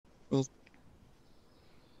Well,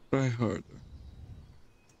 try harder.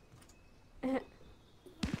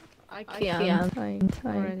 I can't.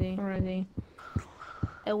 Already.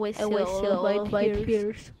 I was still by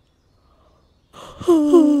peers.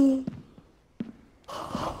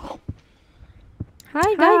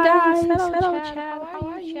 Hi guys. Hello chat. How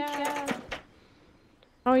are you chat?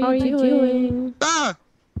 How are you doing? Ah!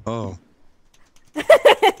 Oh.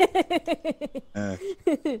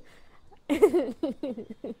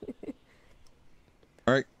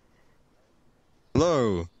 Alright.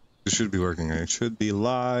 Hello. This should be working. It should be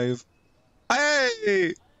live. Hey!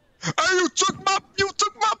 Hey, you took my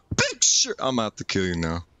picture! I'm out to kill you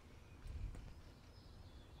now.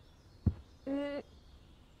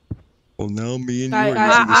 Well, now me and you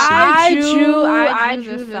are using the same. I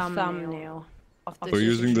drew the thumbnail. We're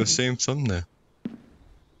using the same thumbnail.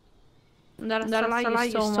 That's why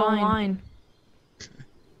you stole mine.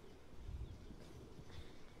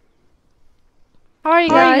 How are you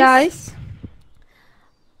guys?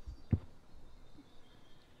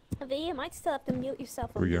 V, you might still have to mute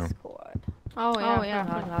yourself on Here we go. Discord. Oh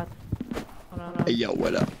yeah. Hey yo,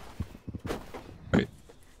 what up? Wait.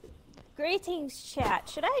 Greetings, chat.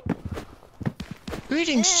 Should I?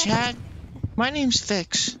 Greetings, chat. My name's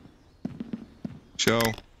Vix. So,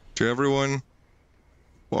 to everyone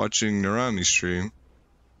watching Nirami stream,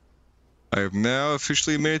 I have now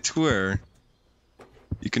officially made it to where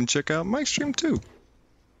you can check out my stream too.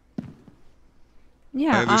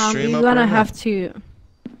 Yeah, you're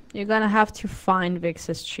gonna have to find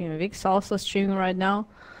Vix's stream. Vix also streaming right now.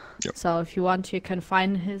 Yep. So if you want, you can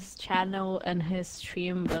find his channel and his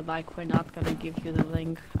stream, but like we're not gonna give you the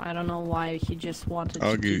link. I don't know why he just wanted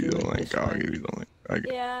I'll to give do you the it link. this I'll way. give you the link.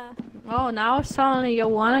 Yeah. Oh, now suddenly you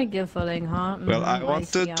wanna give the link, huh? Well, I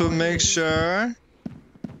wanted to make sure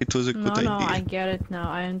it was a good idea. No, I get it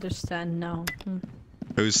now. I understand now.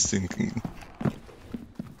 I was thinking.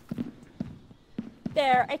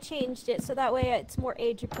 There, I changed it so that way it's more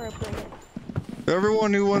age appropriate.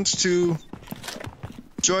 Everyone who wants to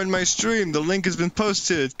join my stream, the link has been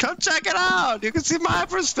posted. Come check it out. You can see my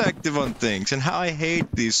perspective on things and how I hate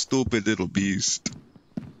these stupid little beasts.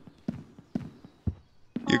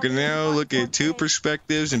 You can now look at two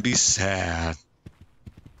perspectives and be sad.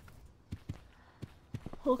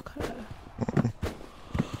 Okay.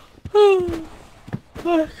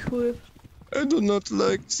 I do not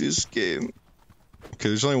like this game. Okay,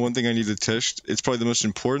 there's only one thing I need to test. It's probably the most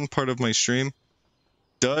important part of my stream.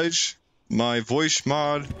 Does my voice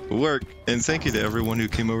mod work? And thank you to everyone who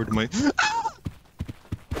came over to my...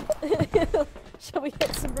 Shall we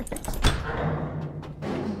get some rich?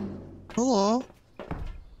 Hello.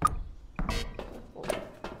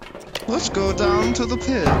 Let's go down to the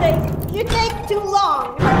pit. You take too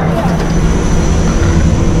long.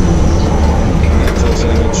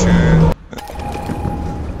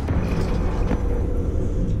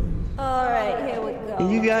 Alright, here we go.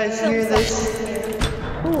 You guys hear this?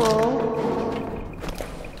 Hello.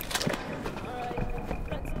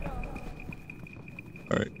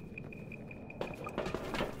 Alright.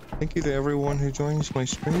 Thank you to everyone who joins my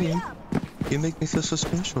stream. You make me feel so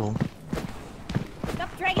special.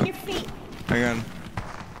 Stop dragging your feet. Hang on.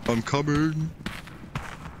 I'm coming.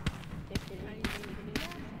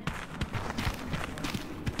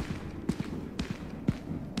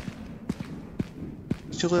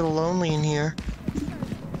 It's a little lonely in here.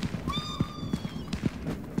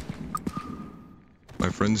 My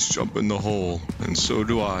friends jump in the hole, and so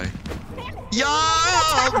do I. Yeah!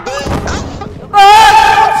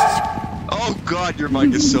 Oh god, your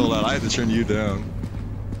mic is so loud. I had to turn you down.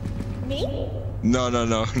 Me? No,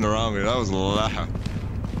 Nirami, that was loud.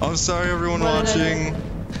 I'm sorry, everyone watching.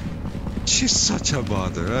 She's such a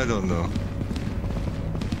bother. I don't know.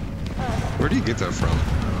 Where do you get that from?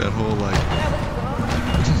 That whole like,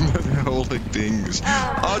 that whole like things.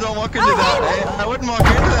 Oh, don't walk into that. Hey, I wouldn't walk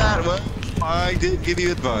into that. Well, I did give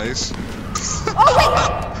you advice.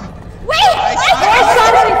 Oh wait!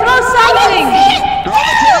 Throw something! Throw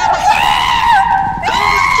the camera!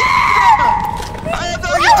 I have no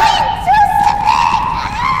camera!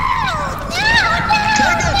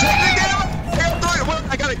 Take the camera!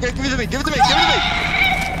 I got it. Give it to me. Give it to me. Give it to me.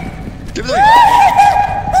 Give it to me.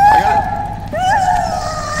 I got it.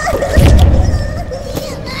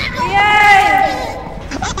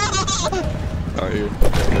 Alright, here.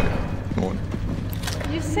 Come on.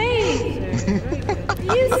 You saved her.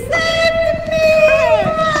 You saved me!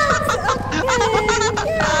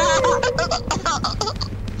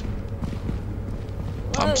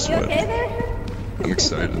 I'm sweating. You okay there? I'm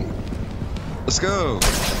excited. Let's go.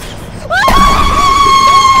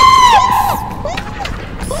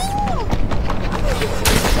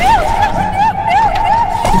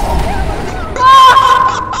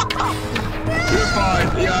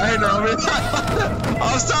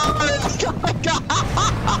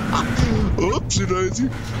 subsidizing.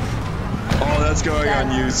 Oh, that's going on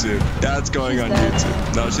YouTube. That's going on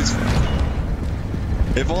YouTube. No, she's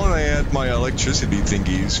fine. If only I had my electricity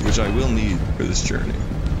thingies, which I will need for this journey.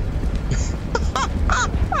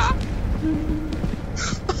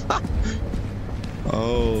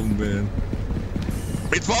 Oh man.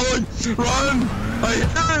 It's following! Run! I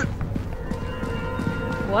hit it!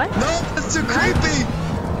 What? No, that's too creepy!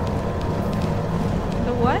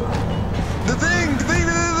 The what? The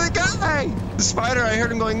guy! The spider, I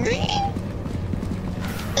heard him going.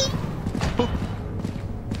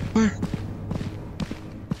 Where?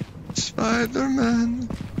 Spider-Man.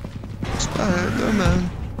 Spider-Man.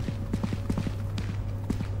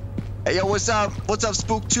 Hey yo, what's up? What's up,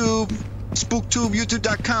 SpookTube? SpookTube,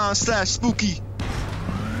 youtube.com/spooky.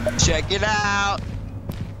 Check it out.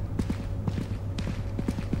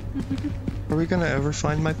 Are we gonna ever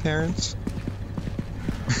find my parents?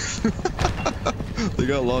 They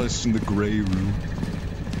got lost in the gray room.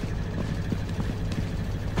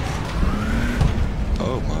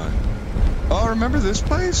 Oh my. Oh, remember this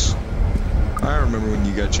place? I remember when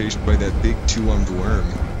you got chased by that big two-armed worm.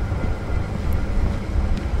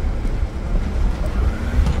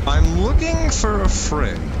 I'm looking for a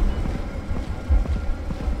friend.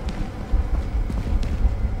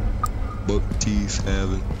 Buck teeth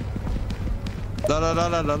having. La la la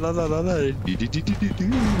la la la la la.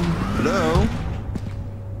 Hello.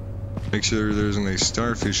 Make sure there's a nice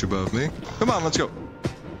starfish above me. Come on, let's go.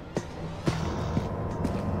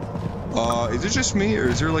 Is it just me, or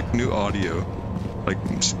is there like new audio, like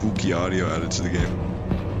spooky audio added to the game?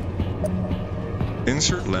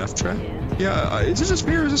 Insert laugh track. Yeah, is it just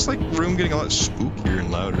me, or is this like room getting a lot spookier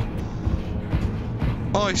and louder?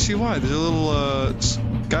 Oh, I see why. There's a little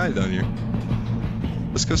guy down here.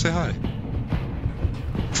 Let's go say hi.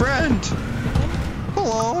 Friend!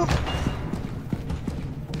 Hello!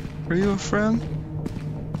 Are you a friend?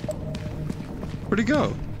 Where'd he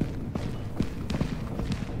go?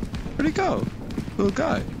 Where'd he go? Little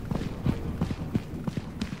guy.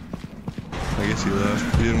 I guess he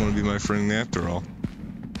left. He didn't want to be my friend after all.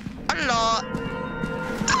 Hello!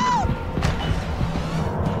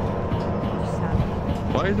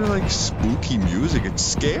 Why is there like spooky music? It's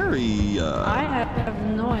scary. I have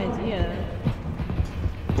no idea.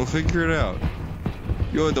 We'll figure it out.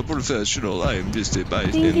 You're the professional. I am just a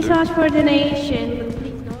bystander. Thank you so much for the donation, but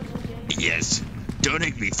please don't. Yes.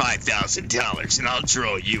 Donate me $5,000 and I'll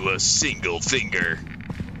draw you a single finger.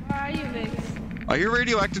 Where are you, Vix? I hear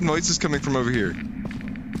radioactive noises coming from over here.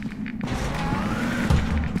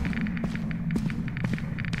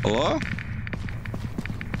 Hello?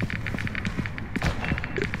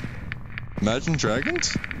 Imagine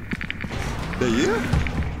Dragons? That you?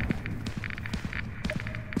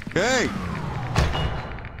 Hey!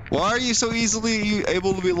 Why are you so easily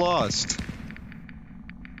able to be lost?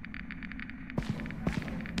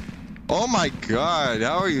 Oh my god,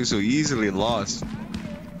 how are you so easily lost?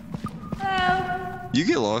 Hello. You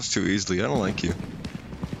get lost too easily, I don't like you.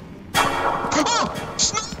 Oh!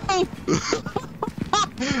 Snow!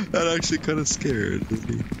 That actually kind of scared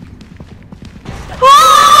me.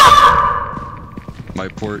 My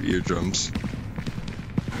poor eardrums.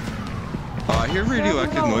 I hear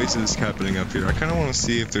radioactive noises happening up here. I kind of want to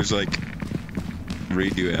see if there's like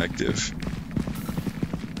radioactive.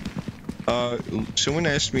 Someone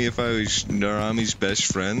asked me if I was Nirami's best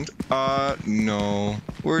friend. No.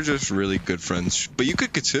 We're just really good friends. But you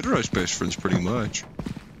could consider us best friends pretty much.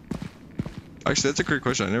 Actually, that's a great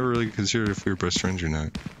question. I never really considered if we were best friends or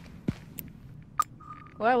not.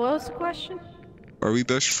 What was the question? Are we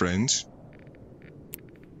best friends?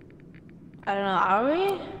 I don't know, are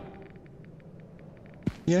we?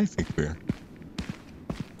 Yeah, I think we are.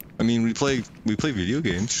 I mean, we play video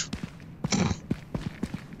games.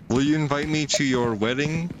 Will you invite me to your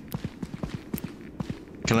wedding?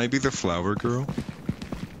 Can I be the flower girl?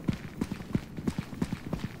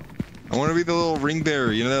 I want to be the little ring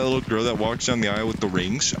bearer. You know that little girl that walks down the aisle with the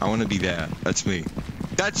rings? I want to be that. That's me.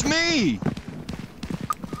 That's me!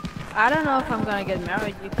 I don't know if I'm gonna get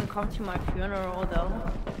married. You can come to my funeral though.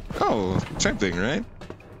 Oh, same thing, right?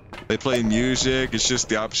 They play music. It's just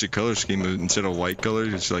the opposite color scheme. Instead of white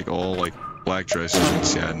colors, it's like all like black dresses and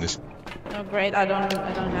sadness. Oh great, I don't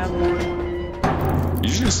have one. You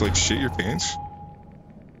just like shit your pants?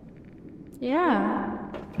 Yeah.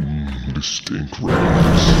 The stink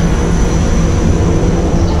rats.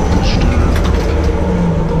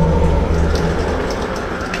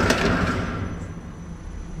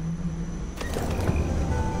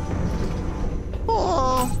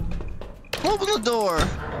 Oh, open the door.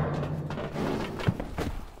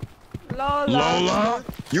 Lola. Lola?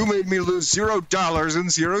 You made me lose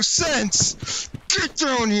 $0.00. Get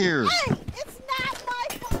down here! Hey, it's not my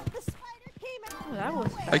fault. The spider came out. Oh, that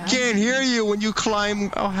was I fast. can't hear you when you climb.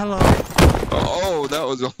 Oh, hello. Oh, that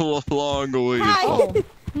was a long way. Hi. Oh.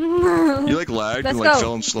 You like lagged Let's and like go.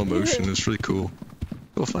 fell in slow motion. It's really cool.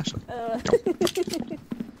 Go flashlight.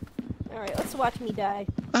 Alright, let's watch me die.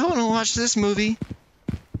 I want to watch this movie.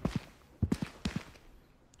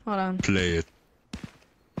 Hold on. Play it.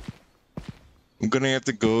 I'm gonna have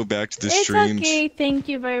to go back to the It's streams. okay. Thank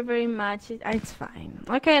you very, very much. It's fine.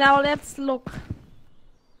 Okay, now let's look.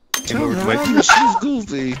 Oh, my fish is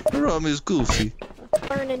goofy. Rum is goofy.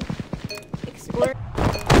 Learn and explore.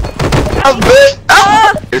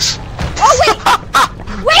 It's. Oh, wait!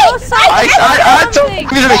 Wait! Oh, I told. something.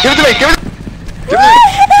 Give it to me. Give it to me. Give it. Give it to me.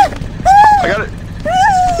 I got it.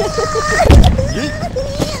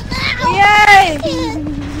 Yay!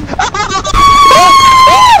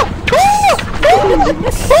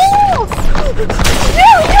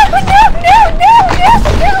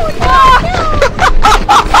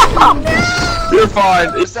 You're fine.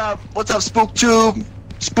 It's what's up, SpookTube?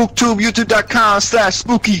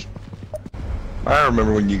 SpookTubeYouTube.com/spooky. I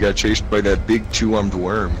remember when you got chased by that big two-armed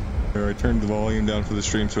worm. Here, I turned the volume down for the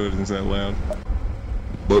stream so it isn't that loud.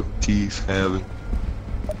 Buck teeth heaven.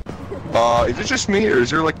 Is it just me or is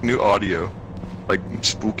there like new audio? Like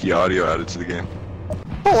spooky audio added to the game?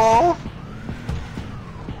 Hello?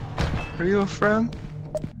 Are you a friend?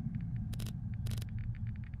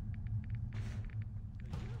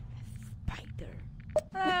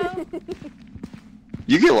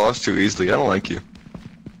 You get lost too easily. I don't like you.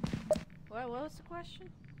 What was the question?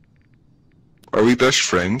 Are we best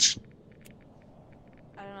friends?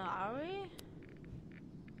 I don't know. Are we?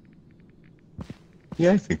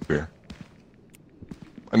 Yeah, I think we are.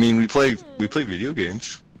 I mean, we play video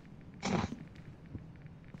games.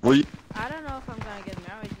 Well, I don't know if I'm gonna get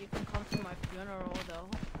married. You can come to my funeral though.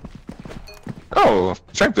 oh,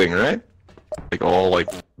 same thing, right? Like all like.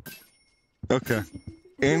 Okay.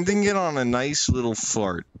 Ending it on a nice little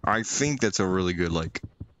fart. I think that's a really good like.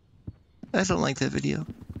 I don't like that video.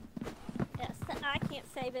 Yes, I can't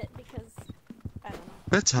save it because I don't know.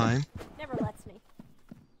 Bedtime. Never lets me.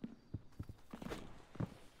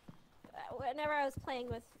 Whenever I was playing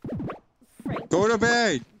with Frank, Go to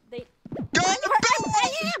bed. they. Go to I bed.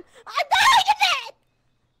 am. I'm going to bed.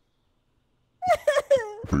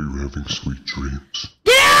 Are you having sweet dreams?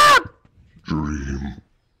 Get up! Dream.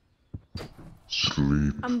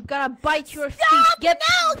 Sleep. I'm gonna bite your feet. Stop!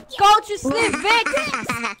 No! Go to sleep, Vic.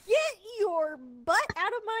 Get your butt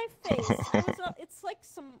out of my face. It's like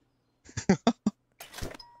some.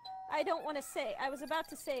 I don't want to say. I was about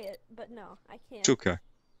to say it, but no, I can't. It's okay.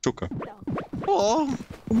 It's okay. No. Oh,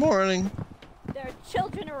 good morning. There are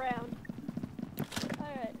children around.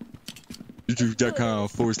 Alright. YouTube.com/.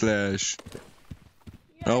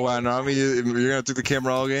 Oh wow, Nirami, you're gonna have to do the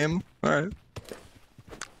camera all game? Alright.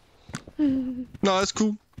 No, that's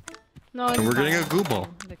cool. No, And we're getting a goo ball.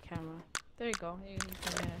 The camera. There you go. You can have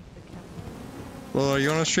the camera. Well, are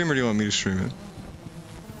you on a stream or do you want me to stream it?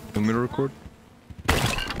 You want me to record? We'll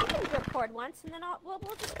record once and then we'll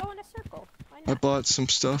just go in a circle. Why I not? bought some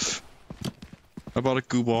stuff. I bought a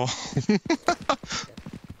goo ball.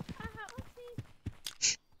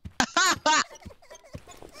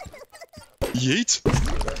 Yeet!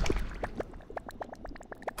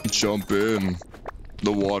 Jump in.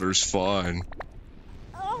 The water's fine.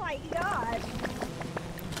 Oh my god.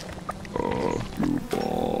 Oh, goo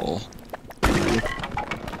ball.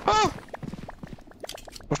 Ah!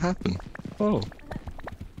 What happened? Oh.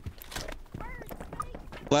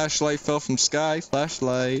 Flashlight fell from sky.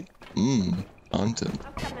 Flashlight. Content.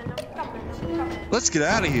 I'm coming. Let's get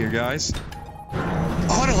out of here, guys. Oh,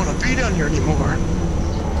 I don't want to be down here anymore.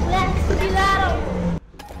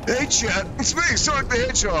 Hey, chat. It's me, Sonic the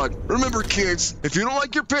Hedgehog. Remember, kids, if you don't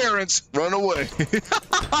like your parents, run away.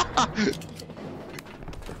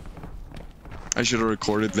 I should have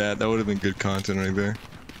recorded that. That would have been good content right there.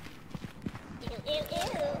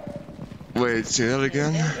 Wait, say that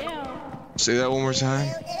again? Say that one more time.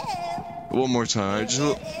 One more time. Just a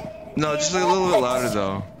little, no, just like a little bit louder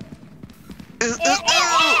though. Yeah!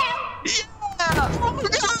 Oh my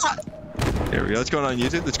god! There we go. Let's go on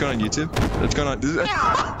YouTube. Let's go on YouTube. Let's go on.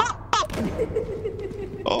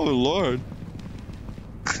 Oh lord.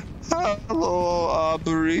 Hello,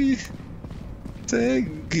 Aubrey.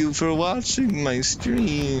 Thank you for watching my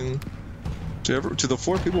stream. To the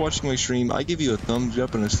 4 people watching my stream, I give you a thumbs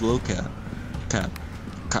up and a slow clap.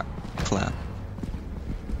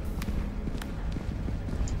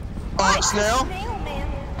 Oh, snail? Snail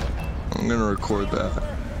man. I'm gonna record that.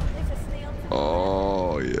 There's a snail.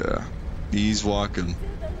 Oh yeah, he's walking. To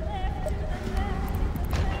the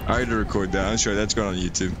I had to record that. I'm sure that's going on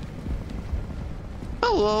YouTube.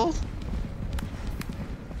 Hello.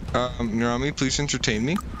 Nirami, please entertain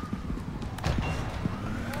me.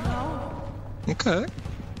 No. Okay.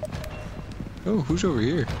 Oh, who's over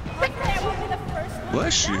here?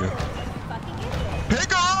 Bless you.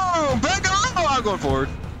 Pick on! Pick on! I'm going forward.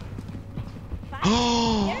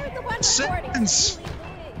 Oh, Sans!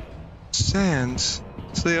 Sans.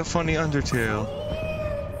 Say a funny Undertale.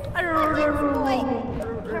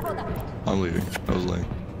 I'm leaving. I was lame.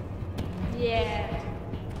 Yeah.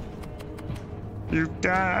 You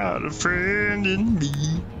got a friend in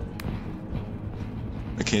me.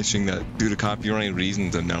 I can't sing that due to copyright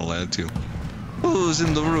reasons. I'm not allowed to. Who's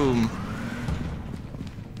in the room?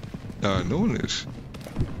 No one is.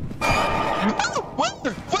 Oh,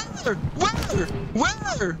 where?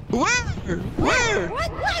 What?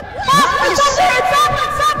 It's up there!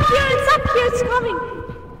 It's up here! It's coming!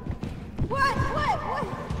 What?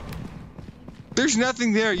 There's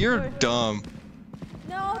nothing there. You're dumb.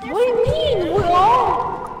 No, there's What do you mean? We're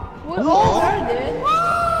all heard it.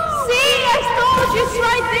 See, I told you, it's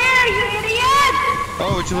right there, you idiot!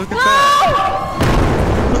 Oh, would you look at that?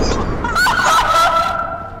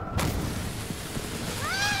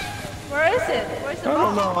 Where is it? Where's the I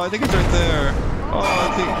don't ball? know. I think it's right there. Oh,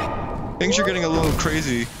 I think things are getting a little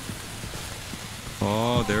crazy.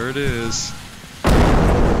 Oh, there it is.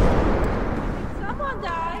 Someone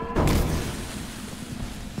died.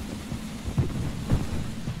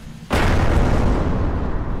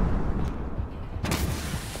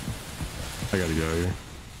 I gotta get out of here.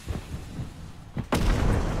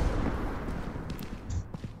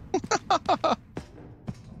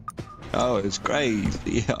 Oh, it's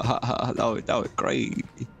crazy. That was crazy.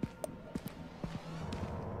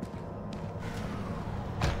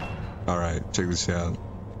 Alright, check this out.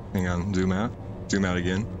 Hang on, zoom out. Zoom out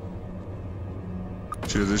again.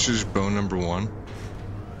 So this is bone number 1.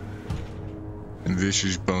 And this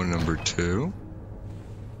is bone number 2.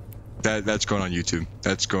 That's going on YouTube.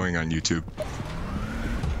 That's going on YouTube.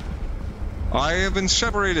 I have been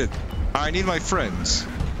separated. I need my friends.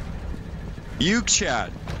 You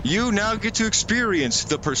chat. You now get to experience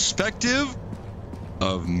the perspective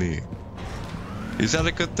of me. Is that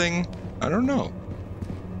a good thing? I don't know.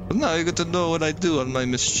 But now you get to know what I do on my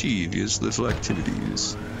mischievous little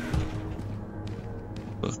activities.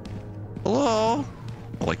 Hello?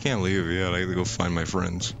 Well, I can't leave yet. I gotta go find my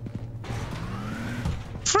friends.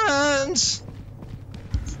 Friends!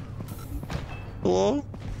 Hello?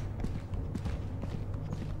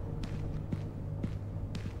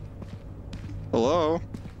 Hello?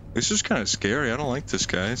 This is kind of scary. I don't like this,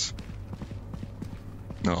 guys.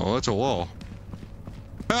 No, that's a wall.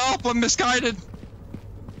 Help! I'm misguided!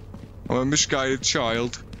 I'm a misguided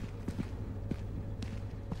child.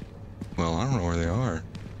 Well, I don't know where they are.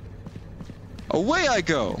 Away I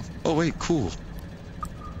go! Oh, wait, cool.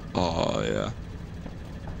 Oh, yeah.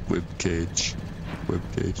 Whip cage. Whip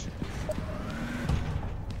cage.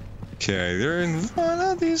 Okay, they're in one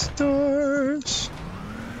of these doors.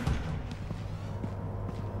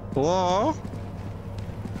 Hello?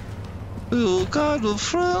 You got a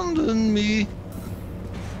friend in me.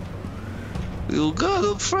 You got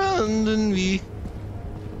a friend in me.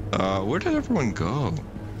 Where did everyone go?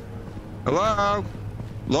 Hello?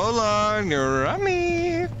 Lola,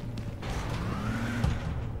 Nirami.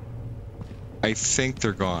 I think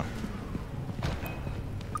they're gone.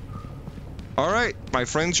 Alright, my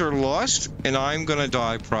friends are lost, and I'm gonna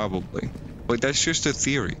die probably. But that's just a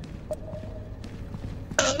theory.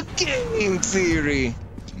 A game theory!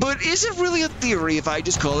 But is it really a theory if I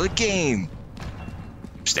just call it a game?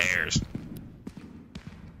 Stairs.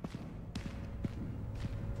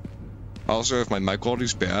 Also, if my mic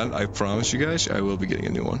quality's bad, I promise you guys, I will be getting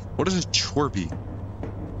a new one. What is a chorby?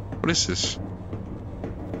 What is this?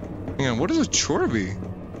 Hang on, what is a chorby?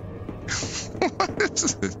 What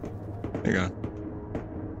is this? Hang on.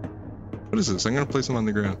 What is this? I'm gonna place them on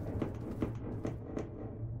the ground.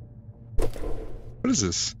 What is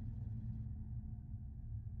this?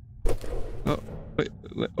 Oh, wait,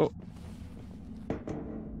 oh.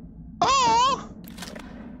 Oh!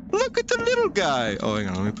 Look at the little guy! Oh, hang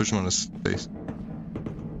on, let me push him on his face.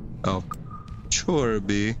 Oh.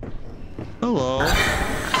 Chorby. Hello.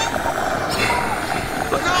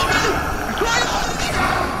 Look at me!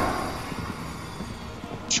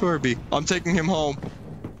 Chorby. I'm taking him home.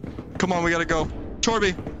 Come on, we gotta go.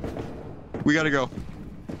 Chorby! We gotta go.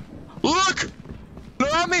 Look!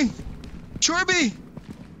 Nirami! Chorby!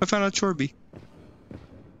 I found a Chorby.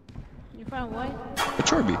 You found what? A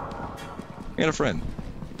Chorby. I got a friend.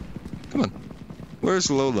 Come on. Where's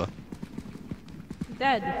Lola?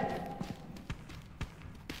 Dead.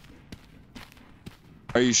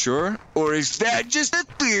 Are you sure? Or is that just a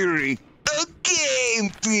theory? A game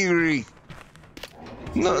theory?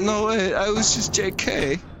 No way. I was just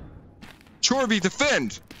JK. Chorby,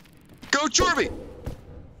 defend! Go, Chorby!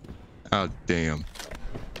 Oh, damn.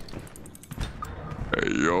 Hey,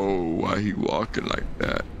 yo, why he walking like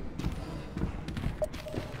that?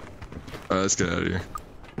 Alright, let's get out of here.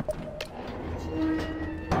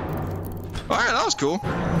 Alright, that was cool.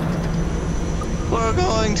 We're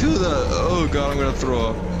going to the... Oh god, I'm gonna throw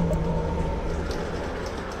up.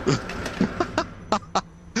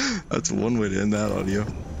 That's one way to end that audio.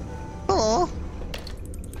 Oh.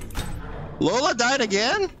 Lola died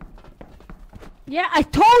again? Yeah, I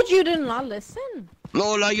told you to not listen.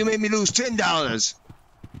 Lola, you made me lose $10.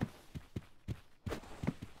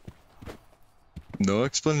 No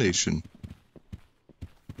explanation.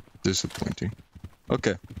 Disappointing.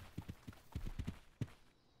 Okay.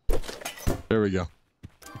 There we go.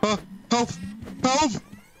 Help! Help!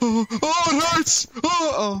 Oh, it hurts!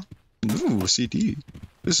 Oh! Ooh, CD.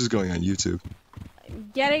 This is going on YouTube.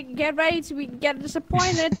 Get ready to get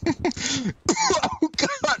disappointed. Oh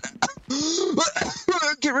god!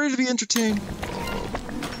 Get ready to be entertained.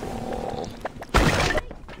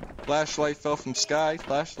 Flashlight fell from sky.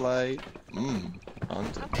 Flashlight. I'm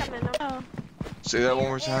coming. Say that one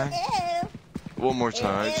more time. One more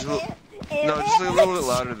time. Just no, just a little bit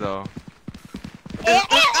louder though.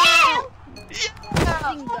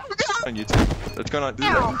 On YouTube. That's gonna do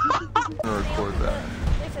that. I'm gonna record that.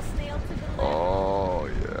 There's a snail to the left. Oh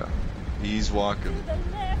yeah. He's walking. To the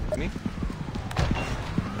left. Me?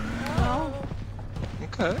 No.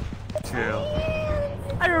 Okay. Tail.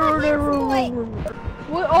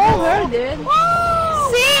 We all heard it. See,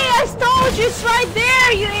 I told you it's right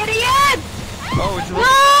there, you idiot! Oh, it's No!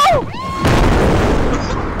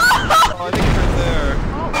 Oh, I think it's right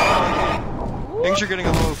there. Things are getting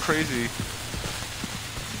a little crazy.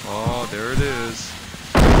 Oh, there it is.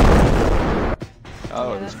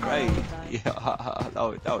 Oh, it was great. Yeah,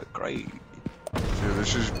 that was great. So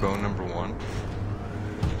this is bone number 1.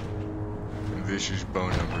 And this is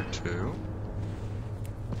bone number 2.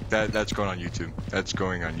 That's going on YouTube. That's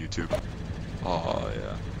going on YouTube. Oh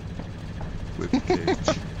yeah. Whip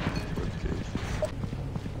cage.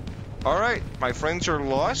 Alright, my friends are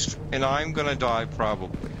lost, and I'm gonna die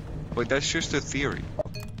probably. But that's just a theory.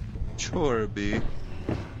 Chorby.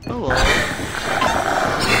 Hello.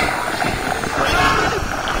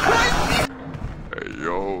 Hey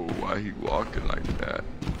yo, why he walking like that?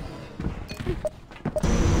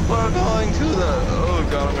 We're going to the... Oh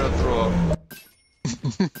god, I'm gonna throw up.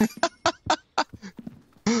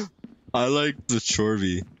 I like the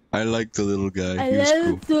Chorby. I like the little guy. He was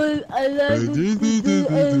cool.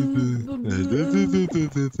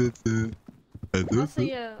 Also,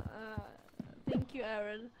 yeah, thank you,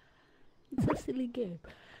 Aaron. It's a silly game.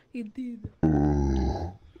 Indeed.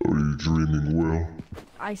 Are you dreaming well?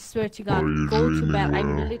 I swear to God, Are you go to dreaming bed.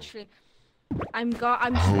 I'm well? literally... I'm How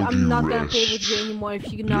do not you gonna play with rest, you anymore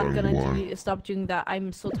if you're not young gonna one? stop doing that.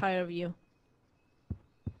 I'm so tired of you.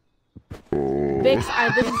 Oh, Vix,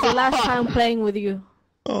 this is the last time playing with you.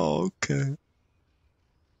 Oh, okay.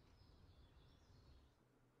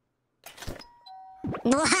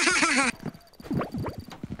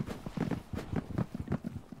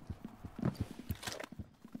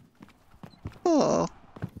 Oh.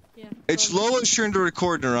 Yeah, It's go. Lola's turn to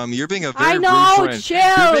record, Nirami. You're being a I very know, rude friend. chill,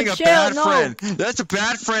 You're being a chill, bad no. friend. That's a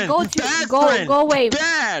bad friend. Go to- bad go- friend. go away.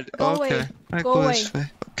 Bad. Go okay. away. I Go go away. this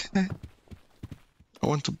way. Okay. I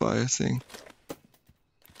want to buy a thing.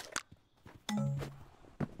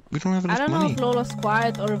 We don't have enough I don't know money. if Lola's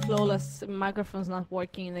quiet or if Lola's microphone's not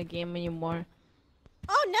working in the game anymore.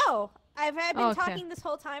 Oh no! I've been Okay. talking this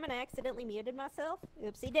whole time and I accidentally muted myself.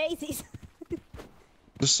 Oopsie daisies.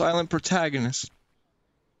 The silent protagonist.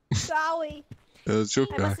 Sorry. It's I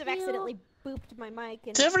okay. must have accidentally booped my mic.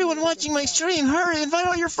 And To everyone watching my stream, hurry! Invite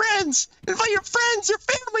all your friends! Invite your friends, your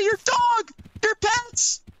family, your dog, your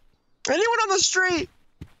pets! Anyone on the street!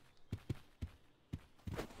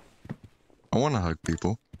 I want to hug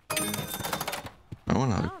people. I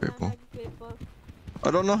want to hug people.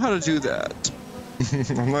 I don't know how to do that.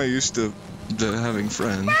 I'm not used to having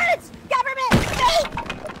friends. Birds! Government!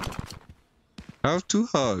 How to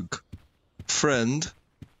hug. Friend.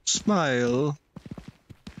 Smile.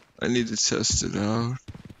 I need to test it out.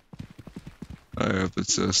 I have to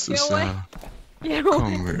test this away. out. Yeah.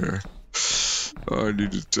 Come here. I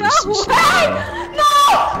need to test this No! out. No!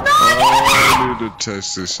 I need to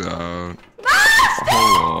test this out.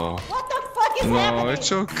 Hello. What the fuck is No, happening?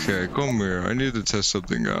 it's okay. Come here. I need to test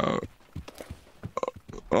something out.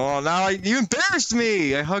 Oh, now you embarrassed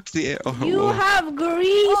me. I hugged the. Oh, You hello. have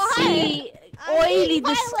greasy oily,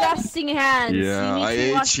 disgusting hands. Yeah, you I need to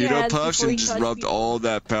ate wash your Cheeto hands Puffs before and you just touch rubbed people. all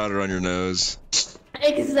that powder on your nose.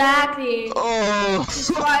 Exactly. Oh! That's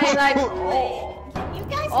why, like, You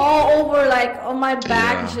guys all over, like, on my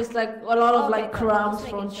back, Yeah. it's just like a lot of like crumbs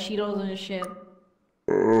from Cheetos and shit.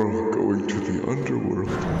 Oh, going to the underworld.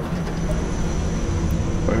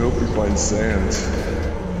 I hope we find sand.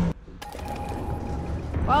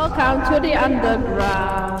 Welcome to the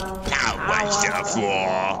underground. Now what's the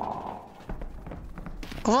floor?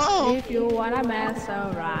 Hello? If you wanna mess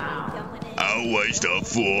around. How was the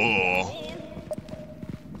floor?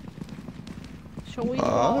 Shall we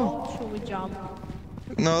fall? Shall we jump?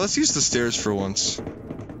 No, let's use the stairs for once.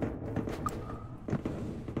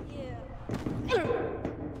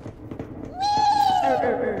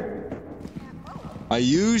 I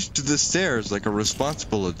used the stairs like a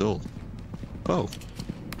responsible adult. Oh.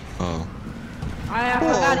 Oh. I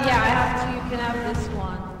forgot, yeah, I have two. You can have this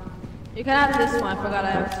one. You can have this one, I forgot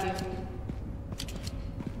I have two.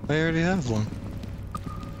 I already have one.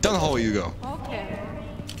 Down the hallway you go. Okay.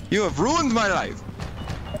 You have ruined my life.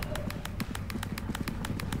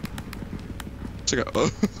 Check out.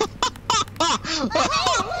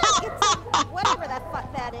 Whatever the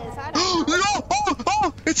fuck that is, I don't know. No!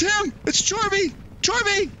 Oh! It's him! It's Chorby!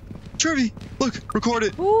 Chorby! Chorby! Look, record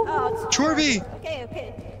it. Oh, it's Chorby! Okay,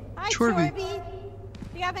 okay. Hi, Chorby. Chorby.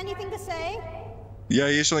 Do you have anything to say? Yeah,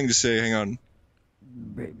 he has something to say. Hang on.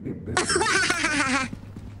 Okay.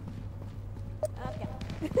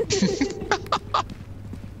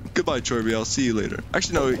 Goodbye, Chorby. I'll see you later.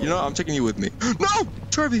 Actually, no. You know what? I'm taking you with me. No!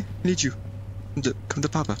 Chorby! I need you. Come to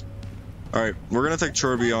Papa. Alright, we're gonna take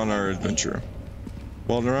Chorby on our adventure.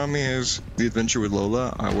 While Nirami has the adventure with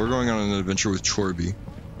Lola, we're going on an adventure with Chorby.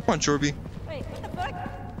 Come on, Chorby. Wait, what the fuck?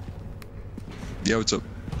 Yeah, what's up?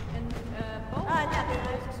 Nothing.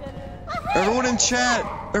 I was just Everyone in chat!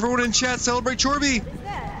 Everyone in chat, celebrate Chorby! What is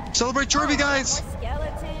that? Celebrate Chorby, guys! More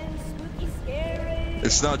skeletons, spooky, scary.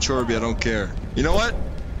 It's not Chorby, I don't care. You know what?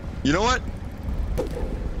 You know what?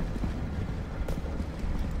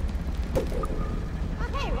 Oh,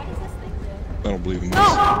 hey, what does this thing do? I don't believe in this. No!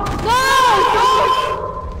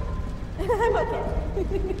 I'm okay.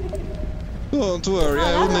 Don't worry,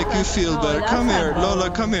 I will make you feel Oh, better. that's Come here, not Lola, Lola.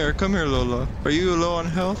 come here, Lola. Are you low on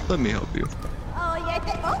health? Let me help you. Oh, yeah,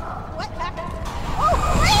 oh, what happened?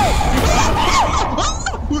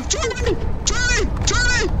 Oh, Charlie! Charlie!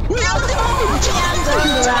 Charlie! We gotta go!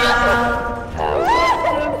 Charlie!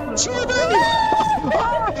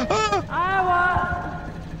 I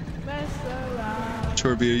want mess around.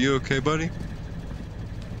 Chorby, are you okay, buddy?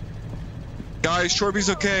 Guys, Chorby's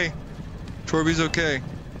okay. Chorby's okay.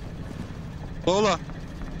 Lola!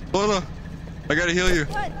 Lola! I gotta heal you.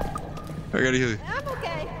 what? I gotta heal you. I'm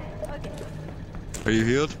okay. Okay. Are you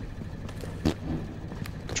healed?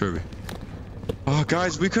 Chorby. Oh,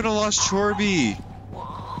 guys, we could have lost Chorby.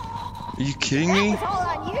 Are you kidding That me? was all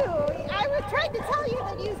on you. I was trying to tell you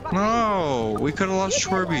that he was behind No, we could have lost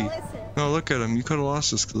You didn't Chorby. listen. No, look at him. You could have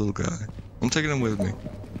lost this little guy. I'm taking him with me.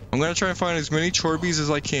 I'm gonna try and find as many Chorbys as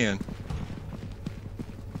I can.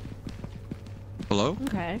 Hello?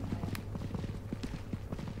 Okay.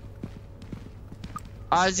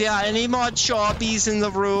 Are there any more Chorbys in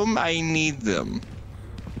the room? I need them.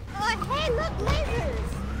 Hey, look, lasers.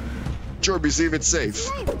 Chorby, see if it's safe.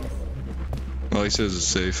 Lasers. Oh, he says it's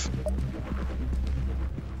safe.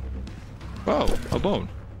 Oh, a bone.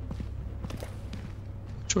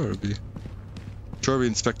 Chorby. Chorby,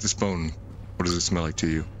 inspect this bone. What does it smell like to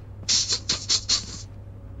you?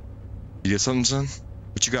 You get something, son?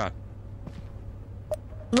 What you got?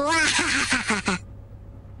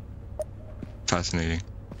 Fascinating.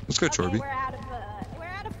 Let's go, Okay, Chorby. we're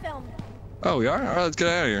out of film. Oh, we are? Alright, let's get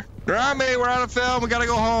out of here. Nirami, we're out of film. We gotta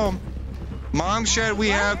go home. Mom said we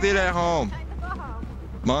have it at home. Time to go home.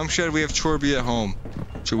 Mom said we have Chorby at home.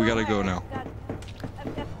 So we gotta go now.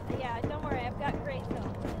 Yeah, don't worry, I've got great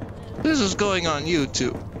film. This is going on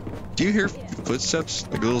YouTube. Do you hear footsteps?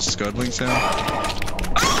 Like a little scuttling sound?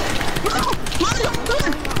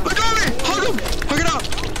 Let go of me! Hug him! Hug it out!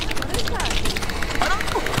 I don't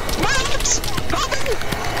know! My legs! Help me!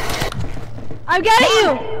 I'm getting you!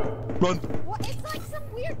 Run. What? It's like some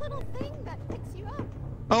weird little thing that picks you up.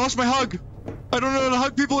 I lost my hug. I don't know how to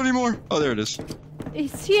hug people anymore. Oh, there it is.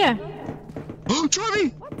 It's here. Oh,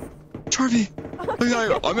 Charlie! Charlie!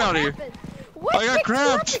 Okay, I'm out of here. What I got picked you up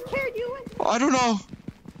cramped. and carried you in? I don't know.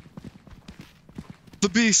 The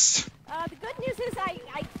beast. The good news is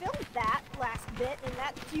I filmed that last bit, and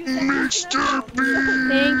that's you. Mr. Thank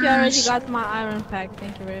you, I already got my iron pack.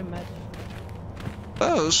 Thank you very much.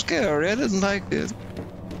 Oh, scary. I didn't like it.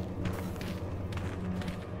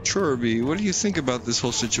 Chorby, what do you think about this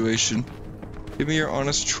whole situation? Give me your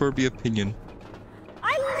honest Chorby opinion.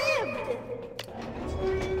 I lived!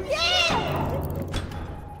 Yeah!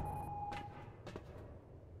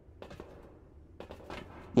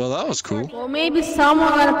 Well, that was cool. Well, maybe someone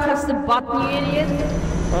gotta press the button, you idiot.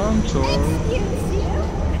 I'm sorry. Excuse you?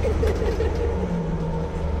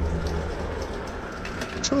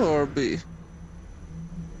 Chorby.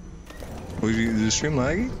 Was the stream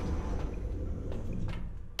laggy?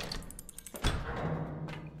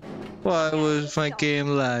 Why was my game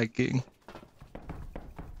lagging?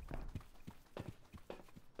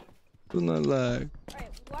 Do not lag. Alright,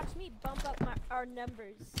 watch me bump up our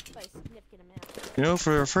numbers by a significant amount. You know,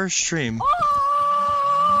 for our first stream. Oh!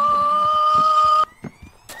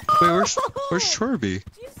 Wait, where's Chorby? Did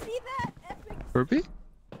you see that epic Chorby?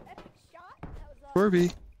 shot? That was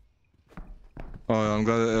Chorby. Oh, I'm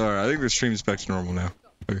glad. Alright, I think the stream's back to normal now.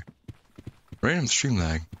 Okay. Random stream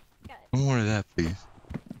lag. No more of that, please.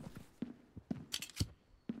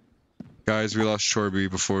 Guys, we lost Chorby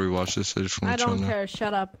before we watch this. I just want I to don't care,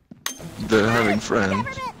 shut up. They're having friends.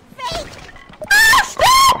 Government fake!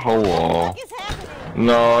 Hello. What is happening?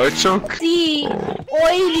 No, it's okay. See,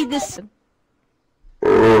 oily this.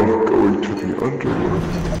 I'm going to the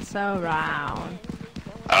underworld. It's around.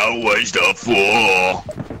 I was the fool.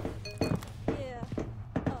 Yeah.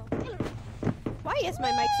 Oh. Why is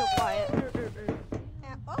my mic so quiet?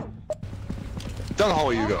 Oh. Down the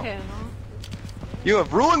hallway you go. Okay. You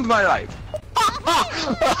have ruined my life.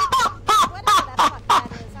 Whatever the fuck that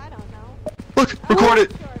is, I don't know. Look, record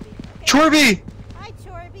it. Chorby. Chorby! Hi,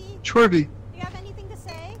 Chorby. Chorby. Do you have anything to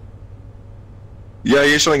say? Yeah,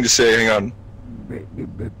 you have something to say. Hang on.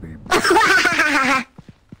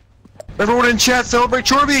 Everyone in chat, celebrate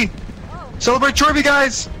Chorby! Oh. Celebrate Chorby,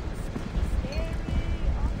 guys! Scary.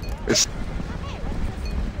 It's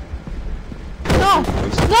No!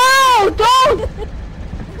 No! Don't!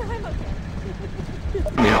 I'm okay.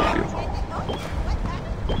 let me help you.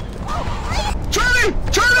 Oh, Chorby!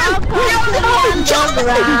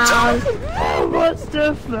 Chorby! What's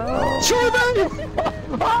the phone? Chorby!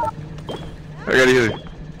 I gotta heal you.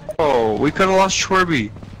 Oh, we could've lost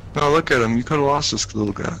Chorby. No, look at him. You could've lost this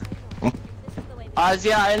little guy.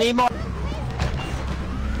 Yeah, anymore.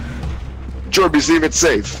 Chorby's even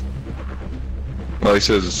safe. Well, he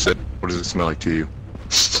says it's safe. What does it smell like to you?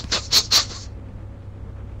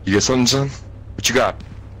 You get something, son? What you got?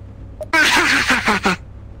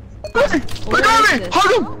 Look at me!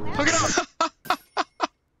 Hug him! Hug it out!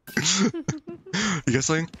 You got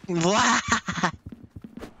something?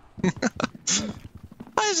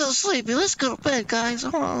 I'm so sleepy. Let's go to bed, guys.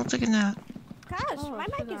 Hold on, I'll take a nap. gosh, Oh, my I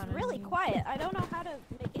mic is forgot I really knew. quiet. I don't know how to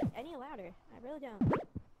make it any louder. I really don't.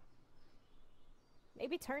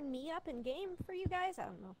 Maybe turn me up in game for you guys? I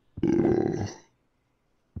don't know.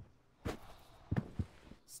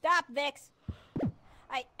 Stop, Vix!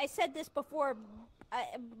 I said this before,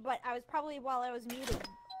 but I was probably while I was muted.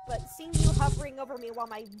 But seeing you hovering over me while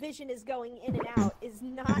my vision is going in and out is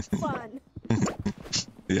not fun.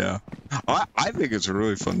 Yeah. I think it's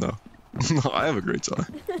really fun though. I have a great time.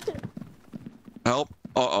 Help.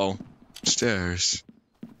 Uh-oh. Stairs.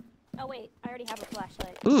 Oh wait, I already have a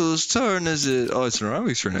flashlight. Whose turn is it? Oh, it's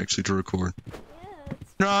Nirami's turn actually to record. Yeah,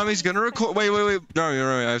 it's Nirami's gonna record. Wait.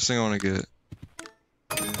 Nirami, I have something I want to get.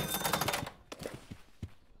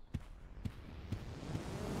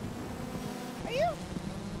 Are you?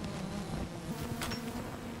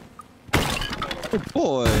 Oh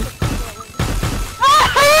boy.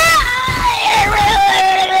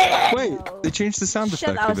 Wait, they changed the sound Shut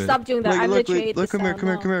effect up, a bit. stop doing that. I literally hate the Look, come here, sound, come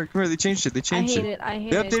here, no. come here, come here. They changed it. They I changed hate it. it, I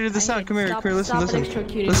hate They it. updated the I sound. hate Come it. here, Stop, come here, listen, stop listen.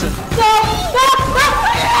 electrocuting Listen. me.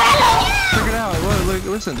 Check it out. Look,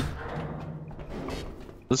 listen.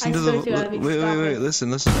 Listen I to the. swear to God, Wait, stop wait. it. Listen.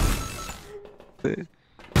 Wait.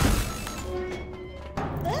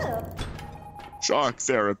 Shock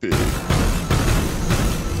therapy.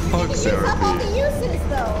 Hug Use up all therapy. the uses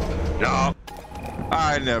though. No.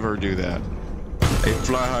 I never do that. Hey,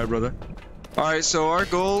 fly high, brother. Alright, so our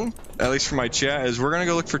goal, at least for my chat, is we're gonna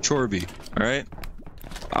go look for Chorby. Alright?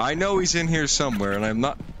 I know he's in here somewhere, and I'm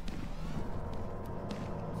not.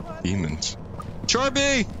 Demons.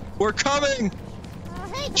 Chorby! We're coming!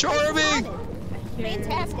 Hey, the Chorby! place is haunted.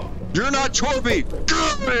 Fantastic. You're not Chorby!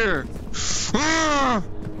 Come here! Ah!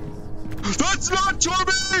 That's not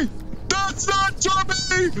Chorby! That's not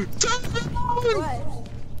Chorby! What?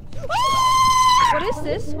 What is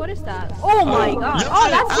this? What is that? Oh my god. Yell Oh,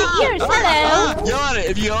 at that's it. the ears. Hello. Yell at it.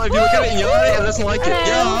 If you look at it and yell at it, it doesn't like it.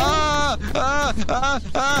 Hello.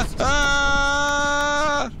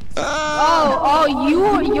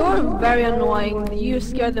 Yeah. You're very annoying. You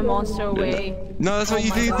scared the monster away. No, that's what Oh you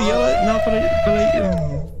my do. You have to God. yell at. No, but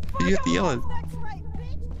you have to yell at. That's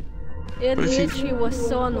It What if you- literally was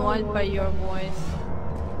so annoyed by your voice.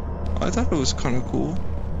 I thought it was kind of cool.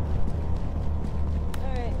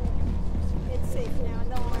 Alright. It's safe now,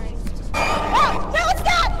 don't worry. Oh! No, it's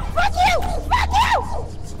not! Fuck you! Fuck you!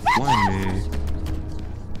 Fuck Why you! me?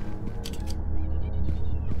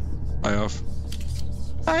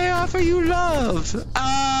 I offer you love.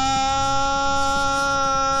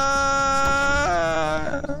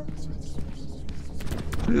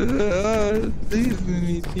 Leave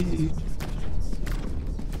me be.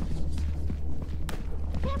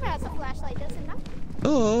 Camera has a flashlight, does it not?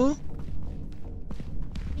 Oh.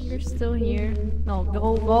 You're still here. No,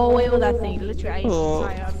 go away with that thing. Literally, Oh.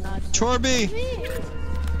 sorry, I'm not. Chorby!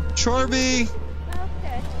 Chorby!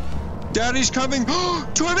 Okay. Daddy's coming!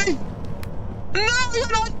 Chorby! No, you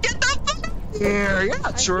don't get the fuck here! Yeah, I hear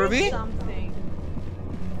Chorby! something.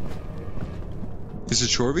 Is it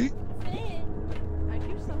Chorby? I hear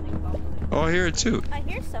something bubbling. Oh, I hear it too. I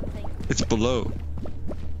hear something. It's below.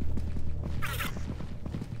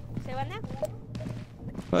 Say what now?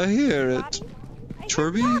 I hear it. Bobby? I hear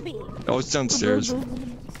Chorby? Bobby. Oh, it's downstairs.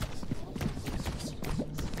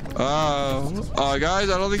 Guys,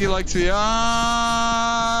 I don't think he likes me.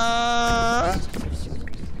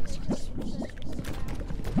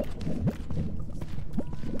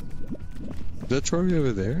 Is that Chorby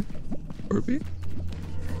over there? Chorby?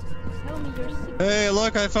 Tell me your secret. Hey,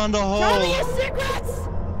 look, I found a Tell me hole. your secrets!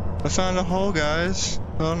 I found a hole, guys.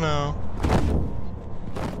 Oh no.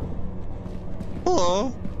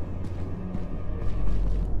 Hello.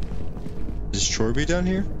 Is Chorby down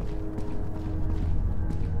here?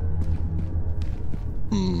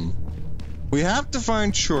 We have to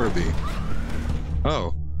find Chorby.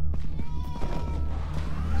 Oh.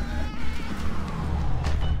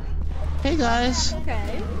 Hey guys.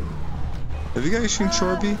 Okay. Have you guys seen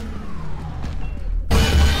Chorby?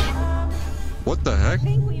 What the heck? I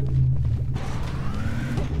think we...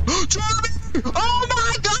 Chorby! Oh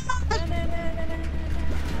my god!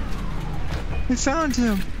 We found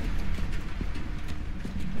him.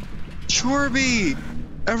 Chorby!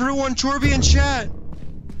 Everyone, Chorby in chat!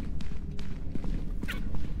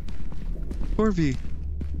 Chorby,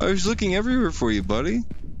 I was looking everywhere for you, buddy.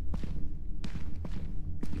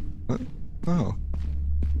 What? Oh.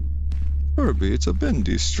 Chorby, it's a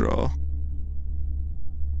bendy straw.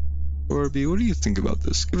 Chorby, what do you think about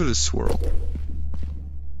this? Give it a swirl.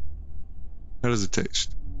 How does it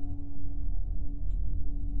taste?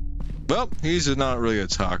 Well, he's not really a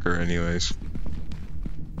talker anyways.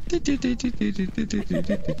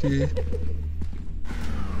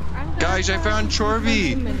 Guys, I found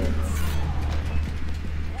Chorby!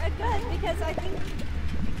 Good, because I think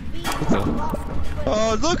we the- lost him.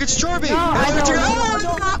 Oh, look, it's Chorby! No, I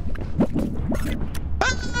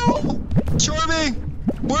Oh! Chorby!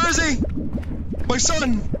 Where is he? My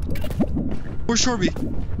son! Where's Chorby?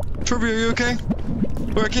 Chorby, are you okay?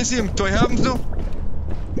 Where, I can't see him. Do I have him still?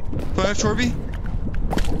 Do I have Chorby?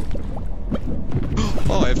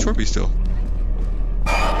 Oh, I have Chorby still.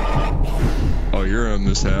 Oh, you're a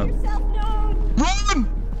mishap. Yourself known. Run!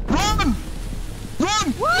 Run!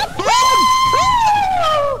 Run! What?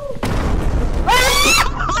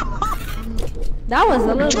 That was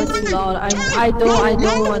a little bit too loud. I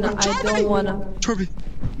don't wanna. Chorby.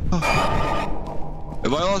 Oh.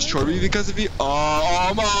 Have I lost Chorby because of you? Oh,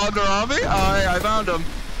 I'm on Nirami. I found him.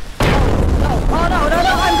 Oh no,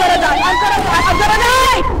 I'm gonna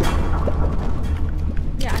die!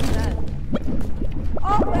 Yeah, I'm dead.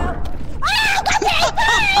 Oh well.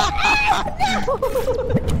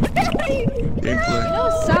 Gameplay. You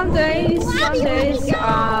know, some days, Let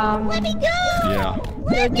me go! Yeah.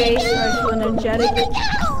 your days are so energetic, Let me go!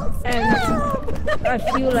 and I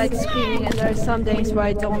feel like screaming, and there are some days where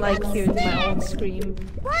I don't like hearing my own scream.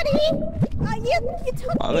 Buddy! You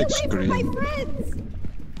took I me like away from my scream. friends!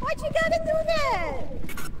 Why'd you gotta do that?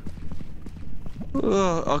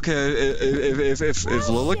 Okay, if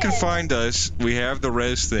Lola can find us, we have the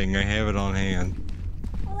res thing. I have it on hand.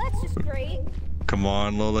 Well, that's just great. Come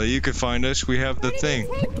on, Lola, you can find us. We have the Where did thing.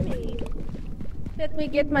 you take me? Let me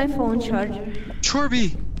get my phone charger.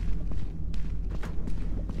 Chorby!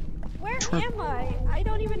 Where am I? I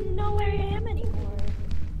don't even know where I am anymore.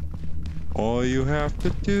 All you have to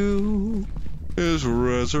do is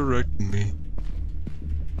resurrect me.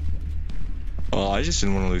 Oh, I just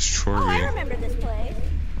didn't want to lose Oh, I Chorby. remember this place.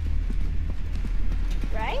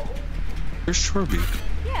 Right? Where's Chorby?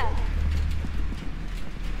 Yeah.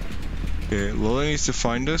 Okay, Lola needs to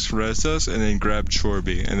find us, res us, and then grab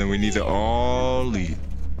Chorby, and then we need to all leave.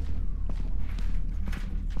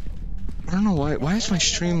 I don't know why. Why is my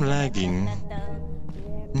stream lagging?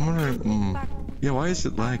 I'm wondering. Yeah, why is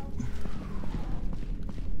it lag?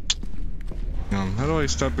 How do I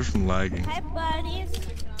stop it from lagging? Hi, buddies.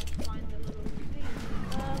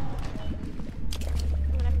 I'm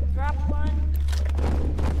gonna drop one.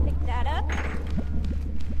 Pick that up.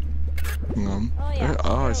 Oh yeah.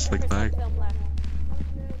 Oh, it's like 0% lag. film left.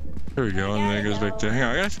 There we go, and then it goes back to. Hang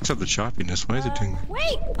on, I gotta fix up the choppiness. Why is it doing that?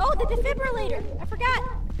 Wait! Oh, the defibrillator! I forgot!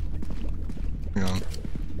 Hang on.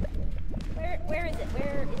 Where is it?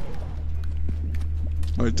 Where is it?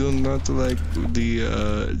 I do not like the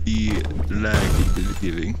lag it is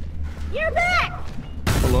giving. You're back!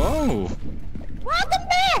 Hello! Welcome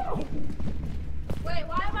back! Wait,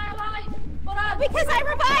 why am I alive? Hold on. Because I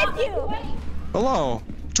revived you! Hello!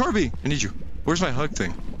 Torby, I need you. Where's my hug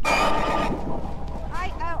thing?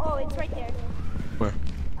 Oh, it's right there. Where? We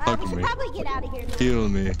Hug should me. probably get out of here now. Heal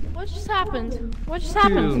me. What just happened? What just Heal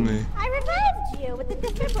happened? me. I revived you with the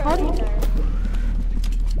defibrillator.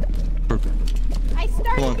 I Come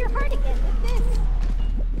started on. your heart again with this.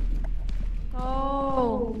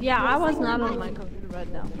 Oh, yeah, I was not on my computer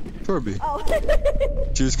right now. Torby. Oh.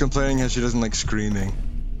 She was complaining how she doesn't like screaming.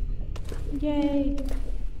 Yay.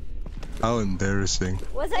 How embarrassing.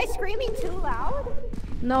 Was I screaming too loud?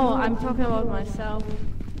 No, I'm talking about myself.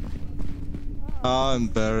 How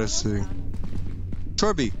embarrassing.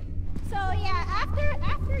 Torby. So yeah,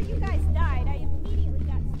 after you guys died, I immediately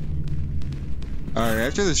got. Alright,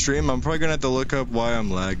 after the stream, I'm probably gonna have to look up why I'm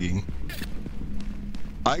lagging.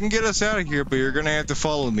 I can get us out of here, but you're gonna have to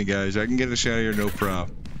follow me, guys. I can get us out of here, no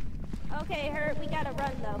problem. Okay, Hurt, we gotta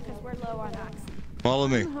run though, because we're low on ox. Follow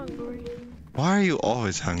me. I'm hungry. Why are you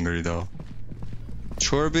always hungry, though?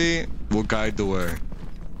 Chorby will guide the way.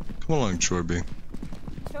 Come along, Chorby.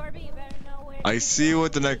 Chorby, you better know where. I see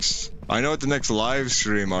what the next... I know what the next live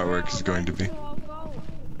stream artwork is going to be.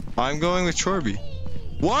 I'm going with Chorby.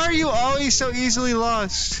 Why are you always so easily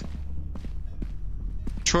lost?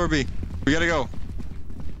 Chorby, we gotta go.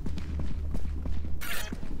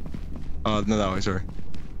 No, that way, sorry.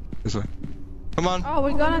 This way. Come on. Oh,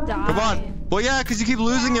 we're gonna die. Come on. Well, yeah, because you keep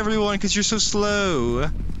losing everyone because you're so slow.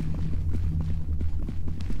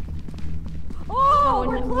 Oh,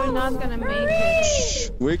 No, we're not gonna make it. Shh,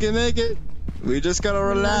 we can make it. We just gotta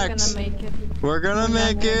relax. We're not gonna make it. We're gonna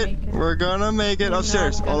make it. We're gonna make it. We're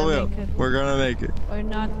Upstairs, not all the way gonna up. make it. We're gonna make it. We're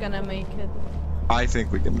not gonna make it. I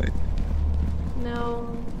think we can make it.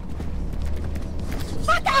 No.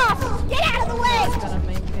 fuck off! Get out of the We're way! not gonna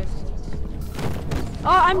make it. Oh,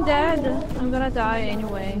 I'm dead. I'm gonna die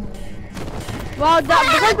anyway. Well,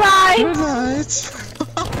 goodbye! Good night. Good night.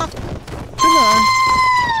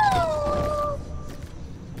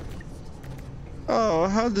 Oh,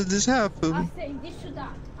 how did this happen?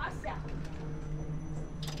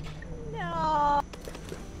 No.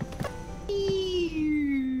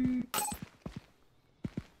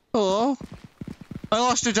 Hello? I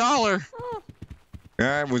lost $1. Oh,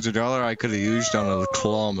 That was $1 I could have used on a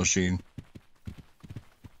claw machine.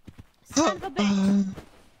 son of a bitch.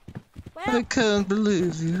 I Well, can't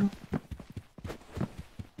believe you.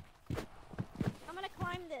 I'm gonna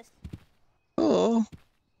climb this. Oh.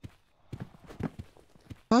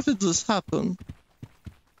 How did this happen?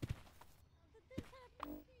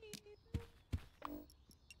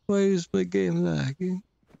 Why is my game lagging?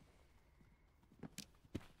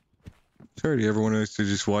 Sorry to everyone else to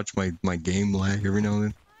just watch my game lag every now and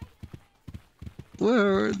then.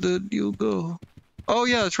 Where did you go? Oh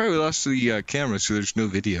yeah, that's right, we lost the camera, so there's no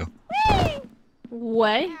video.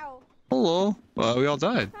 Way? Ow. Hello. We all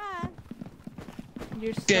died. Ah.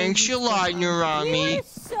 You're so Thanks a lot, Nirami.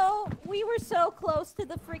 We were so close to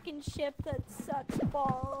the freaking ship that sucks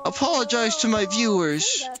balls. Apologize to my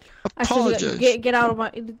viewers. Actually, Apologize. get out of my.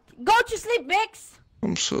 Go to sleep, Vix!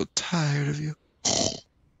 I'm so tired of you.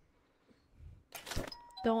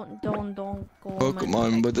 Don't go.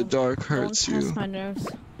 Pokemon, but the dark hurts don't you. test my nerves.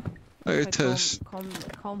 I Like, test.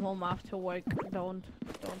 come home after work. Don't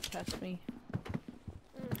test me.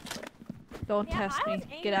 Don't Yeah, test I me. was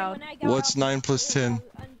angry Get out. when I got What's out 9 plus 10?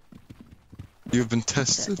 You've been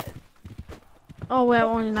tested. Oh, we have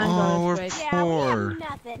only $9. Oh, we're Great. Yeah, we poor. have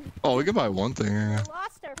nothing. Oh, we can buy one thing. Hang We on.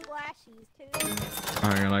 lost our flashies too.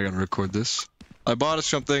 Hang on, I gotta record this. I bought us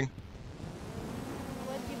something.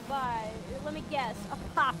 What'd you buy? Let me guess. A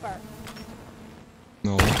popper.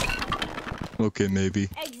 No. Okay, maybe.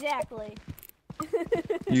 Exactly.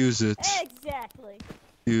 Use it. Exactly.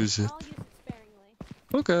 Use it. I'll use it sparingly.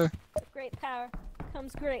 Okay. With great power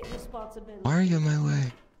comes great responsibility. Why are you in my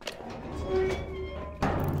way?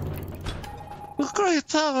 With great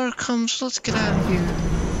power comes, let's get out of here.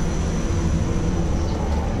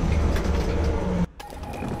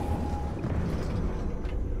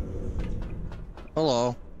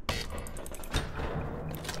 Hello.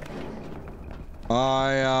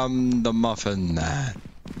 I am the Muffin Man.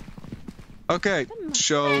 Okay,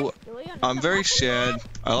 so I'm very sad.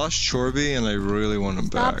 I lost Chorby and I really want him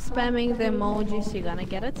Stop back. spamming the emojis. You're gonna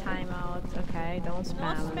get a timeout. Okay, don't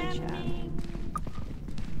spam No in the chat. spamming.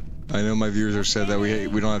 I know my viewers are sad that we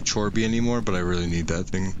don't have Chorby anymore, but I really need that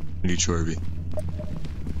thing. I need Chorby.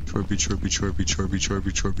 Chorby, Chorby, Chorby, Chorby,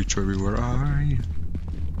 Chorby, Chorby, Chorby, where are you?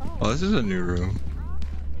 Oh, this is a new room.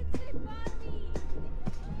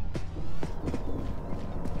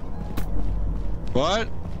 What?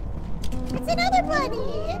 It's another bunny!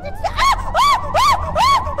 It's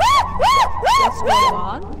What's going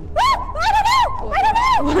on? I don't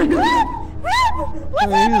know!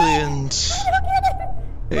 What's Aliens.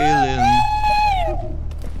 Alien.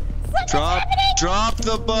 Something's Drop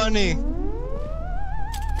the bunny.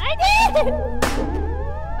 I did!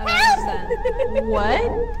 I don't understand. What?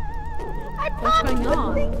 I What's popped going on?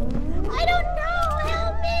 something. I don't know!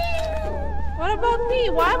 Help me! What about me?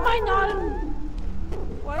 Why am I not in...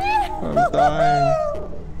 Why am I'm dying.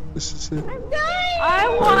 This is it. I'm dying!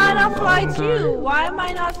 I wanna fly too! Why am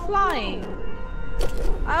I not flying?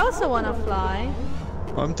 I also wanna fly.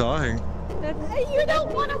 I'm dying. You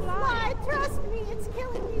don't want to fly! Trust me, it's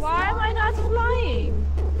killing me. Why am I not flying?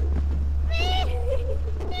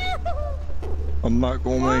 I'm not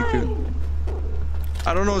gonna make it.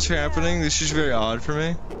 I don't know what's happening. This is very odd for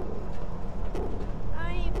me.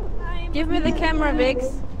 I'm Give me the camera, Vix.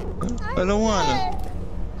 I don't wanna.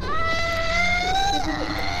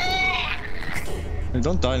 Hey,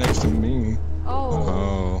 don't die next to me.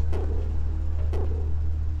 Oh. Oh.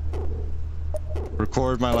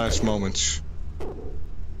 Record my last moments.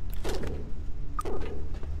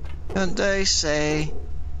 And they say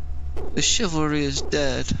the chivalry is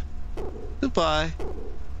dead. Goodbye.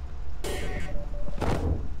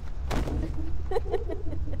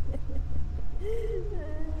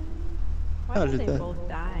 Why did they both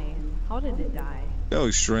die? How did they die? That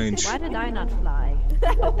was strange. Why did I not fly?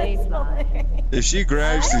 Did they fly? If she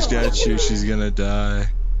grabs the statue, she's gonna die.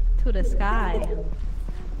 To the sky.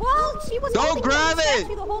 Well, she was Don't holding grab that it!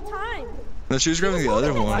 statue the whole time. No, she was grabbing the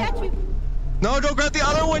other one. Statue. No, don't grab the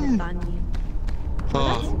other one! Bunny. Well,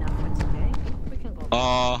 that's Oh. enough. It's okay. We can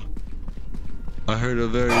go. I heard a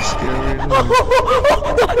very scary noise.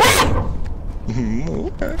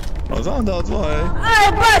 Okay. I found out why.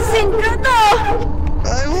 I'm busting the door!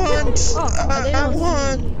 I want. Oh, they I don't see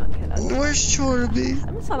want. me. Okay, that's Where's Chorby?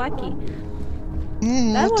 I'm so lucky.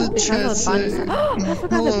 What That was the because chat of the bunny. say? I forgot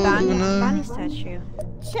the Hello, bunny Luna. statue.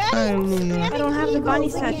 Chat Hi, is Luna. spamming I don't have the bunny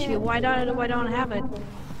evils statue. again. Why don't I have it?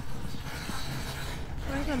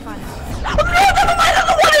 Where's the bunny?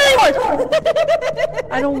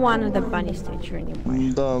 I don't want the bunny statue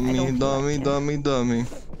anymore. Dummy.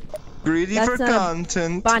 Greedy That's for not a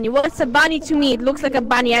content. Bunny. What's a bunny to me? It looks like a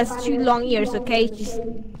bunny has 2 long ears. Okay, just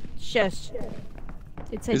shush.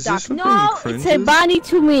 It's a Is duck. this what No, being it's a cringes? bunny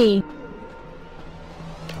to me.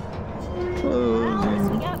 Well, at least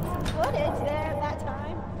we got some footage there that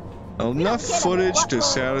time. Enough get a footage to lot.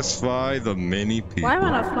 satisfy the many people. Why am I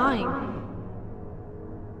not flying?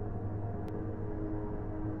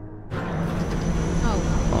 Oh.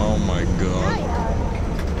 Oh my god.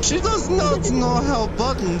 Hiya. She does not know how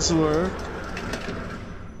buttons work.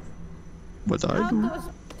 But I do.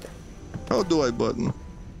 How do I button?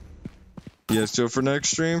 Yeah, so for next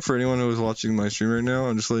stream, for anyone who is watching my stream right now,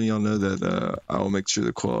 I'm just letting y'all know that I will make sure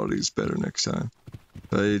the quality is better next time.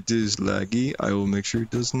 But it is laggy. I will make sure it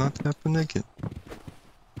does not happen again.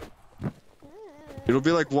 It'll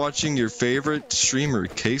be like watching your favorite streamer,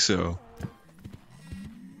 Queso.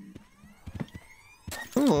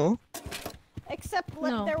 Oh. Except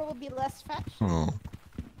No. there will be less fat. Oh.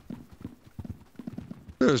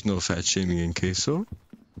 There's no fat shaming in Queso.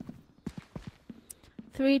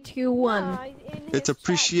 3, 2, 1. It's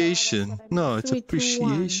appreciation. No, it's 3, 2,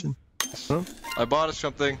 1. appreciation. Huh? I bought us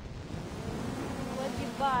something. What'd you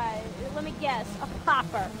buy? Let me guess. A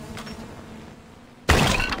popper.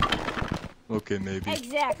 Okay, maybe.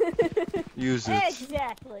 Exactly. Use it.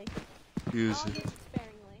 Exactly. Use I'll it. use it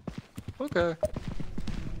sparingly. Okay.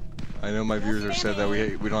 I know my viewers are sad that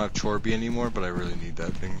we don't have Chorby anymore, but I really need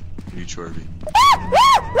that thing. I need Chorby.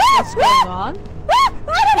 What's going on?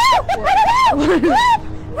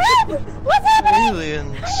 What's happening?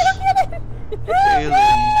 Aliens.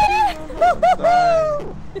 Aliens. Bye.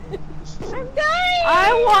 I'm dying. I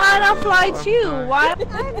wanna fly too. Why? I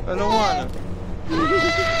don't wanna.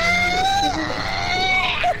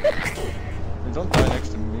 Hey, don't die next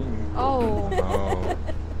to me. Oh. Oh.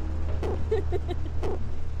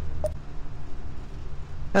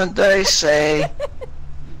 And they say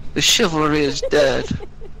the chivalry is dead.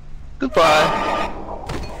 Goodbye.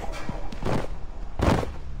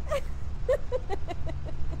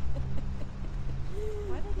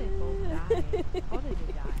 How did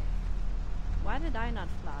you die? Why did I not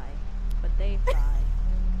fly? But they fly.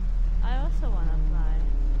 I also wanna fly.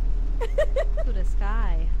 To the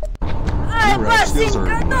sky. I'm busting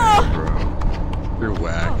Bro. You're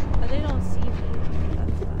whack. Oh, but they don't see me.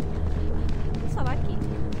 That's fine. So lucky.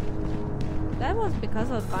 That was because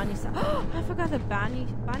of Bunny statue. Oh, I forgot the Bunny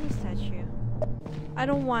statue. I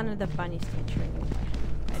don't want the Bunny statue anymore.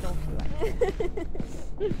 I don't feel like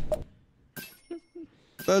it.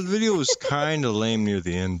 That video was kind of lame near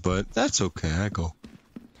the end, but that's okay. I go.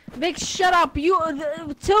 Vix, shut up! You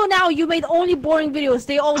till now you made only boring videos.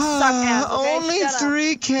 They all suck ass. Okay? Only Shut up.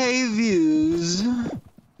 3K views.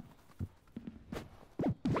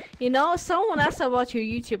 You know, someone asked about your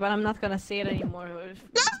YouTube, but I'm not gonna say it anymore.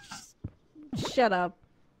 Shut up.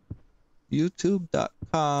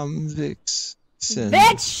 YouTube.com Vix.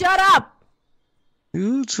 Vix, shut up!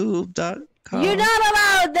 YouTube.com. You're not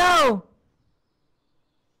allowed, though.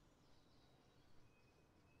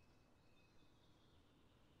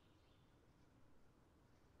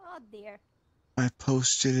 Oh dear. I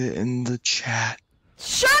posted it in the chat.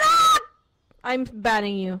 Shut up! I'm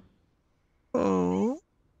banning you. Oh.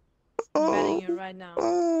 I'm banning you right now.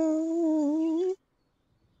 Oh.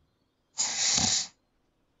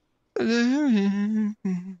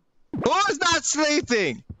 Who's not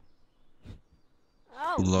sleeping?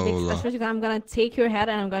 Oh. Lola. Especially, I'm gonna take your head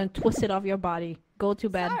and I'm gonna twist it off your body. Go to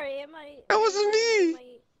bed. Sorry, am I? That wasn't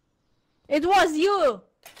me. It was you.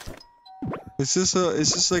 Is this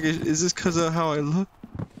because of how I look?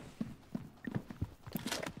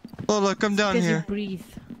 Lola, come down Because you here. breathe.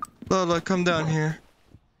 Lola, come down here.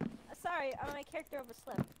 Sorry, my character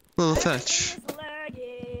overslept. Lola, fetch. Everything is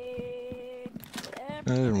laggy.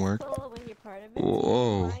 That didn't work. When you're part of it.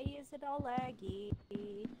 Whoa. Why is it all laggy?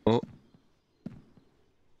 Oh.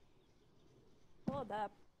 Hold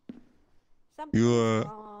up. Something's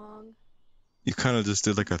wrong. You kind of just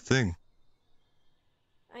did like a thing.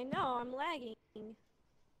 I know, I'm lagging.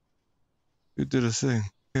 You did a thing.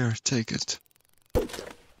 Here, take it.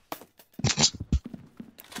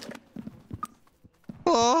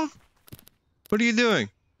 Oh, what are you doing?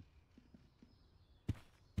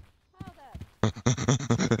 Hold up.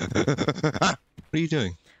 What are you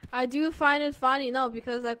doing? I do find it funny, no,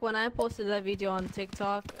 because like when I posted that video on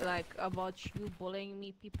TikTok, like about you bullying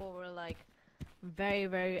me, people were like very,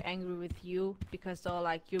 very angry with you because they're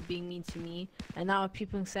like you're being mean to me, and now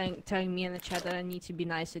people telling me in the chat that I need to be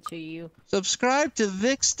nicer to you. Subscribe to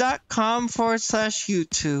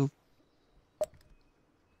Vix.com/YouTube.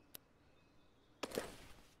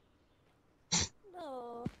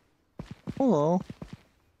 No. Hello.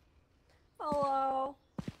 Hello.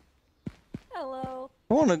 Hello.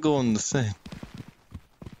 I want to go in the thing.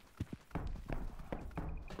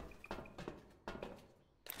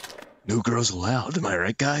 No girls allowed, am I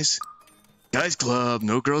right, guys? Guys club,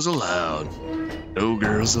 no girls allowed. No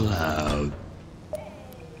girls allowed.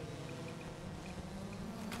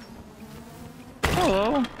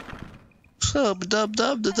 Hello. Sub dub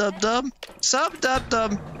dub da dub dub. Sub dub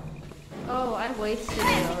dub. Oh, I wasted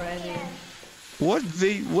it already. What?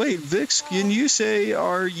 Wait, Vix, can you say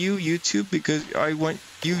are you YouTube? Because I want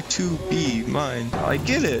you to be mine. I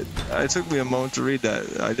get it. It took me a moment to read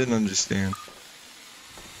that. I didn't understand.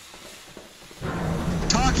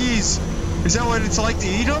 Takis! Is that what it's like to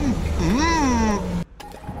eat them? Mmm!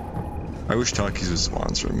 I wish Takis would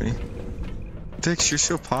sponsor me. Vix, you're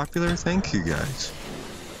so popular. Thank you, guys.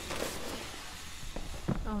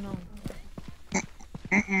 Oh no.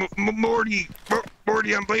 Morty,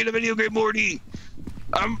 I'm playing a video game, Morty.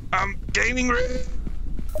 I'm gaming.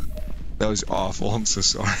 That was awful. I'm so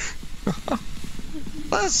sorry.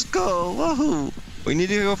 Let's go. Woohoo. We need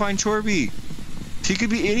to go find Chorby. He could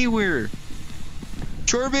be anywhere.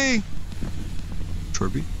 Chorby!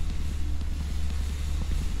 Chorby?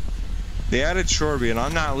 They added Chorby, and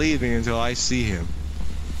I'm not leaving until I see him.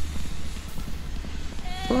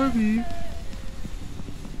 Chorby.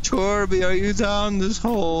 Chorby, are you down this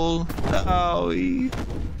hole? Owie.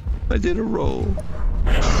 I did a roll. Oh!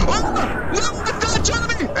 No, it's not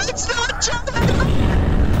Chorby! It's not Chorby!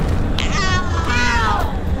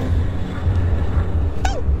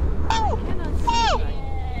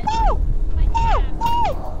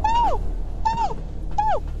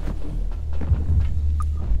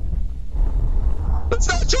 It's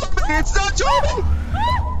not Chorby! It's not Chorby!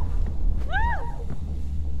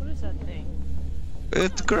 What is that thing?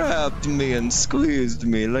 It grabbed me and squeezed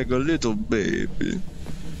me like a little baby.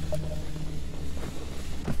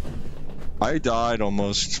 I died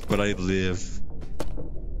almost, but I live.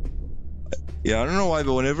 Yeah, I don't know why,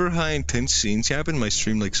 but whenever high intense scenes happen, my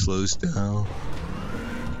stream like slows down.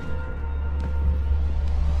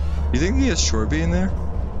 You think he has Shorby in there?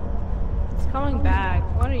 It's coming back.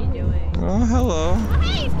 What are you doing? Oh, hello. Oh,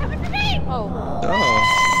 hey, he's coming for me! Oh.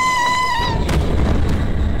 Oh.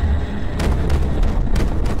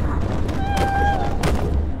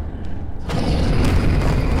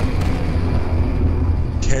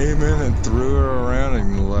 Came in and threw her around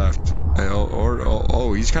and left.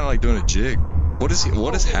 Oh, he's kind of like doing a jig. What is he?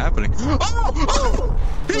 What is happening? Oh!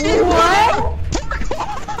 What?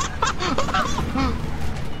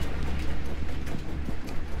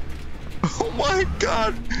 Oh my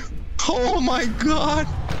god! Oh my god!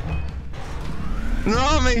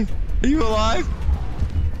 Nirami, are you alive?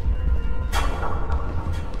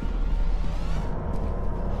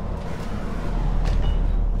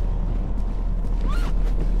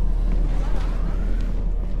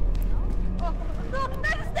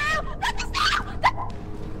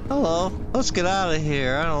 Hello. Let's get out of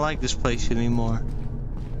here. I don't like this place anymore.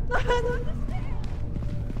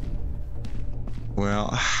 Well,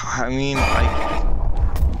 I mean,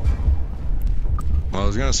 well, I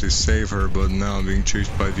was gonna say save her, but now I'm being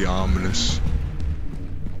chased by the ominous.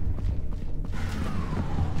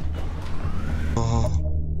 Oh.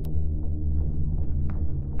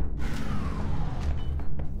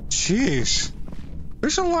 Jeez.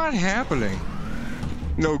 There's a lot happening.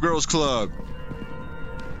 No girls club.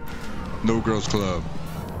 No girls club.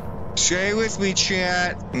 Stay with me,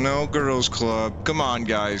 chat. No girls club. Come on,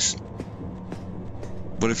 guys.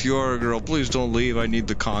 But if you are a girl, please don't leave. I need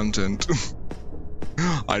the content.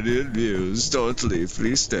 I need views. Don't leave.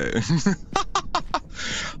 Please stay.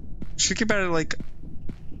 Should get better, like,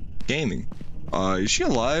 gaming. Is she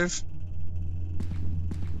alive?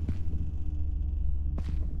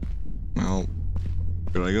 Well,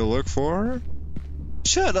 should I go look for her?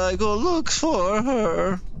 Should I go look for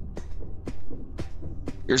her?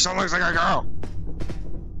 Your son looks like a girl.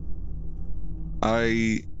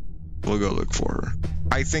 I will go look for her.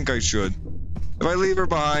 I think I should. If I leave her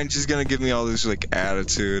behind, she's gonna give me all this like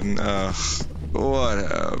attitude and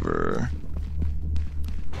whatever.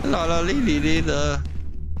 La la li li li la.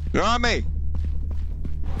 Nirami!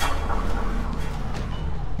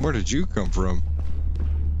 Where did you come from?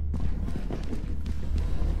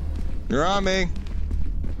 Nirami!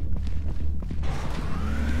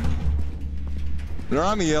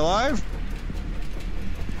 Nirami, you alive?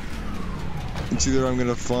 It's either I'm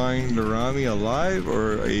gonna find Nirami alive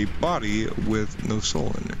or a body with no soul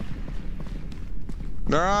in it.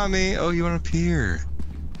 Nirami! Oh, you wanna appear?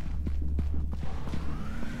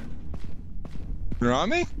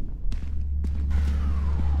 Nirami?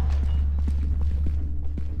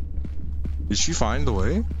 Did she find the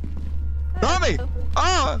way? Nirami!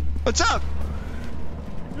 Ah! What's up?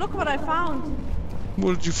 Look what I found.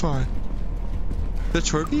 What did you find? That's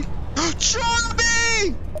Chorby?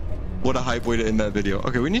 Chorby! What a hype way to end that video.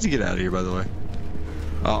 Okay, we need to get out of here, by the way.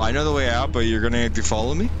 I know the way out, but you're gonna have to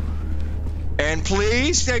follow me. And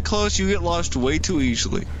please stay close. You get lost way too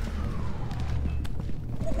easily.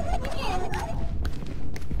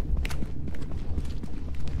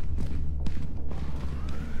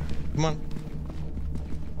 Come on.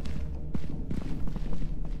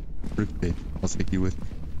 Babe, I'll take you with me.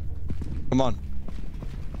 Come on.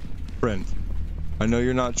 Friend. I know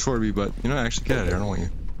you're not Chorby, but you know, actually get out of here. I don't want you.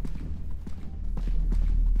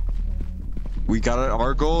 We got it.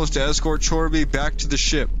 Our goal is to escort Chorby back to the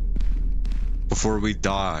ship before we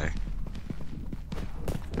die.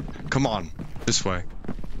 Come on, this way.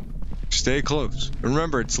 Stay close.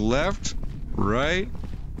 Remember, it's left, right,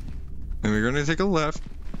 and we're gonna take a left,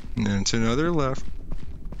 and then it's another left.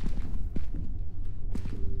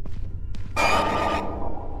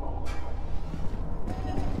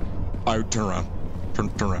 I turn around. Turn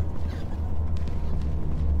around.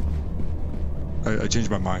 I changed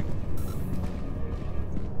my mind.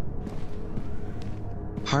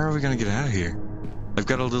 How are we gonna get out of here? I've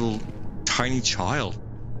got a little tiny child.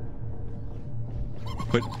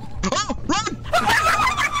 But oh, run!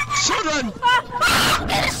 Children!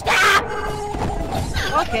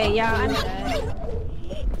 Okay, yeah, I'm dead.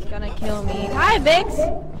 It's gonna kill me. Hi, Vix!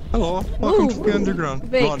 Hello, welcome to Ooh. the underground.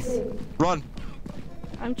 Vix. Run!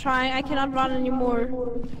 I'm trying. I cannot run anymore.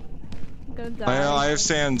 I'm gonna die. I have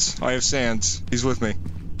Sands. I have Sands. He's with me.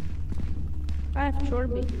 I have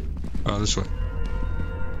Chorby. Oh, this way.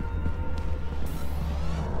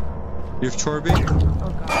 You have Chorby?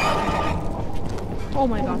 Oh god. Oh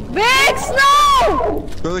my god. Vix, no!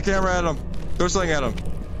 Throw the camera at him. Throw something at him.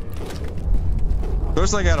 Throw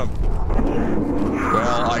something at him.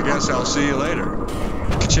 Well, I guess I'll see you later.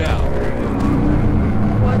 Ciao.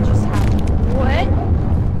 What just happened? What?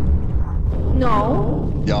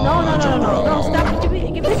 No. Yo, No, stop. Give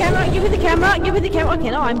me the camera. give me the camera. Give me the camera. Okay,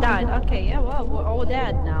 no, I'm dead. Okay, yeah, well, we're all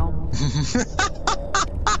dead now.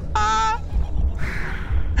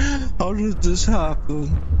 How did this happen?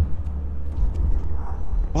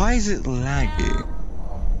 Why is it laggy?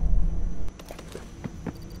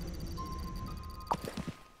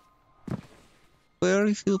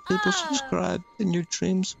 Very few people subscribed and your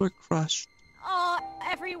dreams were crushed. Oh,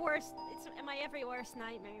 it's my every worst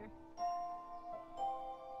nightmare.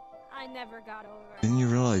 I never got over it. Then you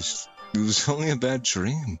realized it was only a bad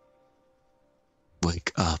dream.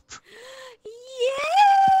 Wake up.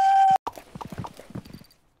 Yeah!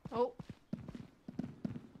 Oh.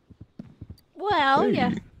 Well, Hey.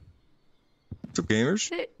 yeah. What's up,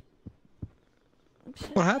 gamers?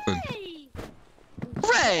 What happened? Hey!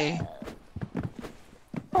 Ray!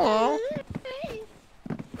 Hello.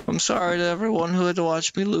 I'm sorry to everyone who had to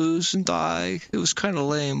watch me lose and die. It was kind of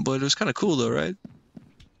lame, but it was kind of cool though, right?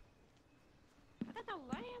 I don't know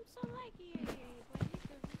why I'm so laggy. Why need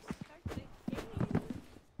to restart the game?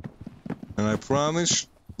 And I promise,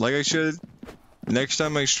 like I said, next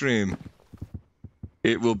time I stream,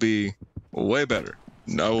 it will be way better.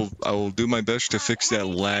 I will do my best to fix that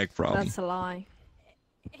lag problem. That's a lie.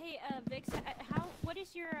 Hey, Vix, what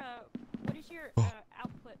is your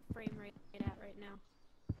output frame rate at right now?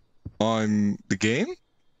 On the game?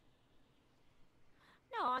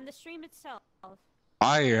 No, on the stream itself.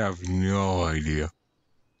 I have no idea.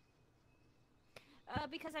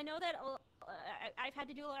 Because I know that I've had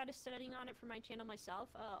to do a lot of studying on it for my channel myself.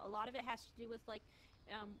 A lot of it has to do with like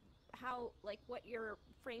what your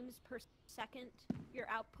frames per second you're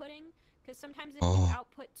outputting. Because sometimes if you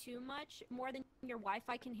output too much, more than your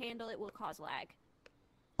Wi-Fi can handle, it will cause lag.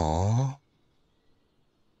 Oh.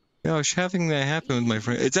 Yeah, I was having that happen with my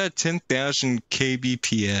friend. It's at 10,000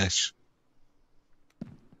 kbps.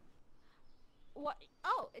 What?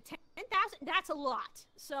 Oh, 10,000? That's a lot.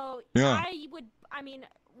 So Yeah.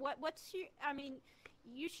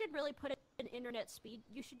 you should really put an internet speed.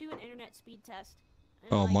 You should do an internet speed test.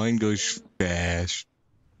 And, Oh, like, mine goes fast.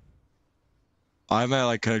 I'm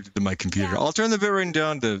like connected to my computer. Yeah. I'll turn the bitrate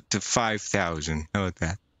down to 5,000. How about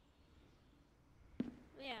that?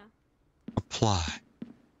 Yeah. Apply.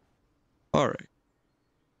 All right.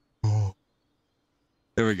 Oh.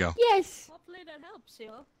 There we go. Yes. Hopefully that helps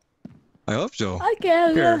you. I hope so.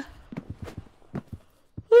 Okay. Here.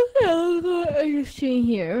 What are you seeing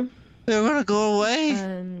here? They're gonna go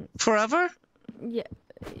away forever? Yeah.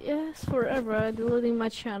 Yes, forever. I'm deleting my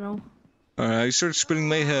channel. Alright, I started spinning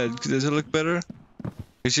my head. Does it look better?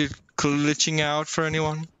 Is it glitching out for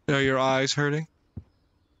anyone? Are your eyes hurting?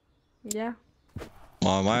 Yeah.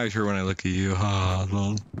 Oh, my eyes hurt when I look at you. Ah,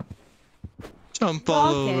 lol. Jump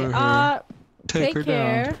all over her. Take her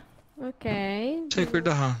care. down. Okay. Take her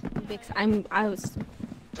down. Vix, I was.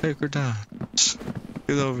 Take her down.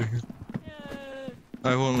 Get over here.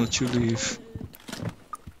 I won't let you leave.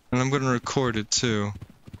 And I'm gonna record it too.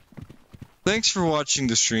 Thanks for watching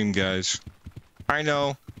the stream, guys. I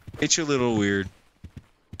know, it's a little weird.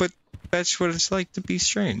 But that's what it's like to be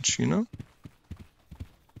strange, you know?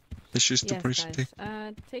 It's just the Yes, person.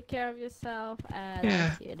 guys. Take care of yourself, and Yeah.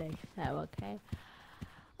 I'll see you next time, okay?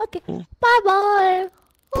 Okay. Cool. Bye-bye.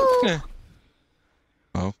 Yeah.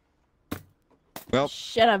 Oh. Well,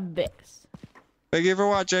 Shut up, Vix. thank you for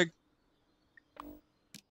watching.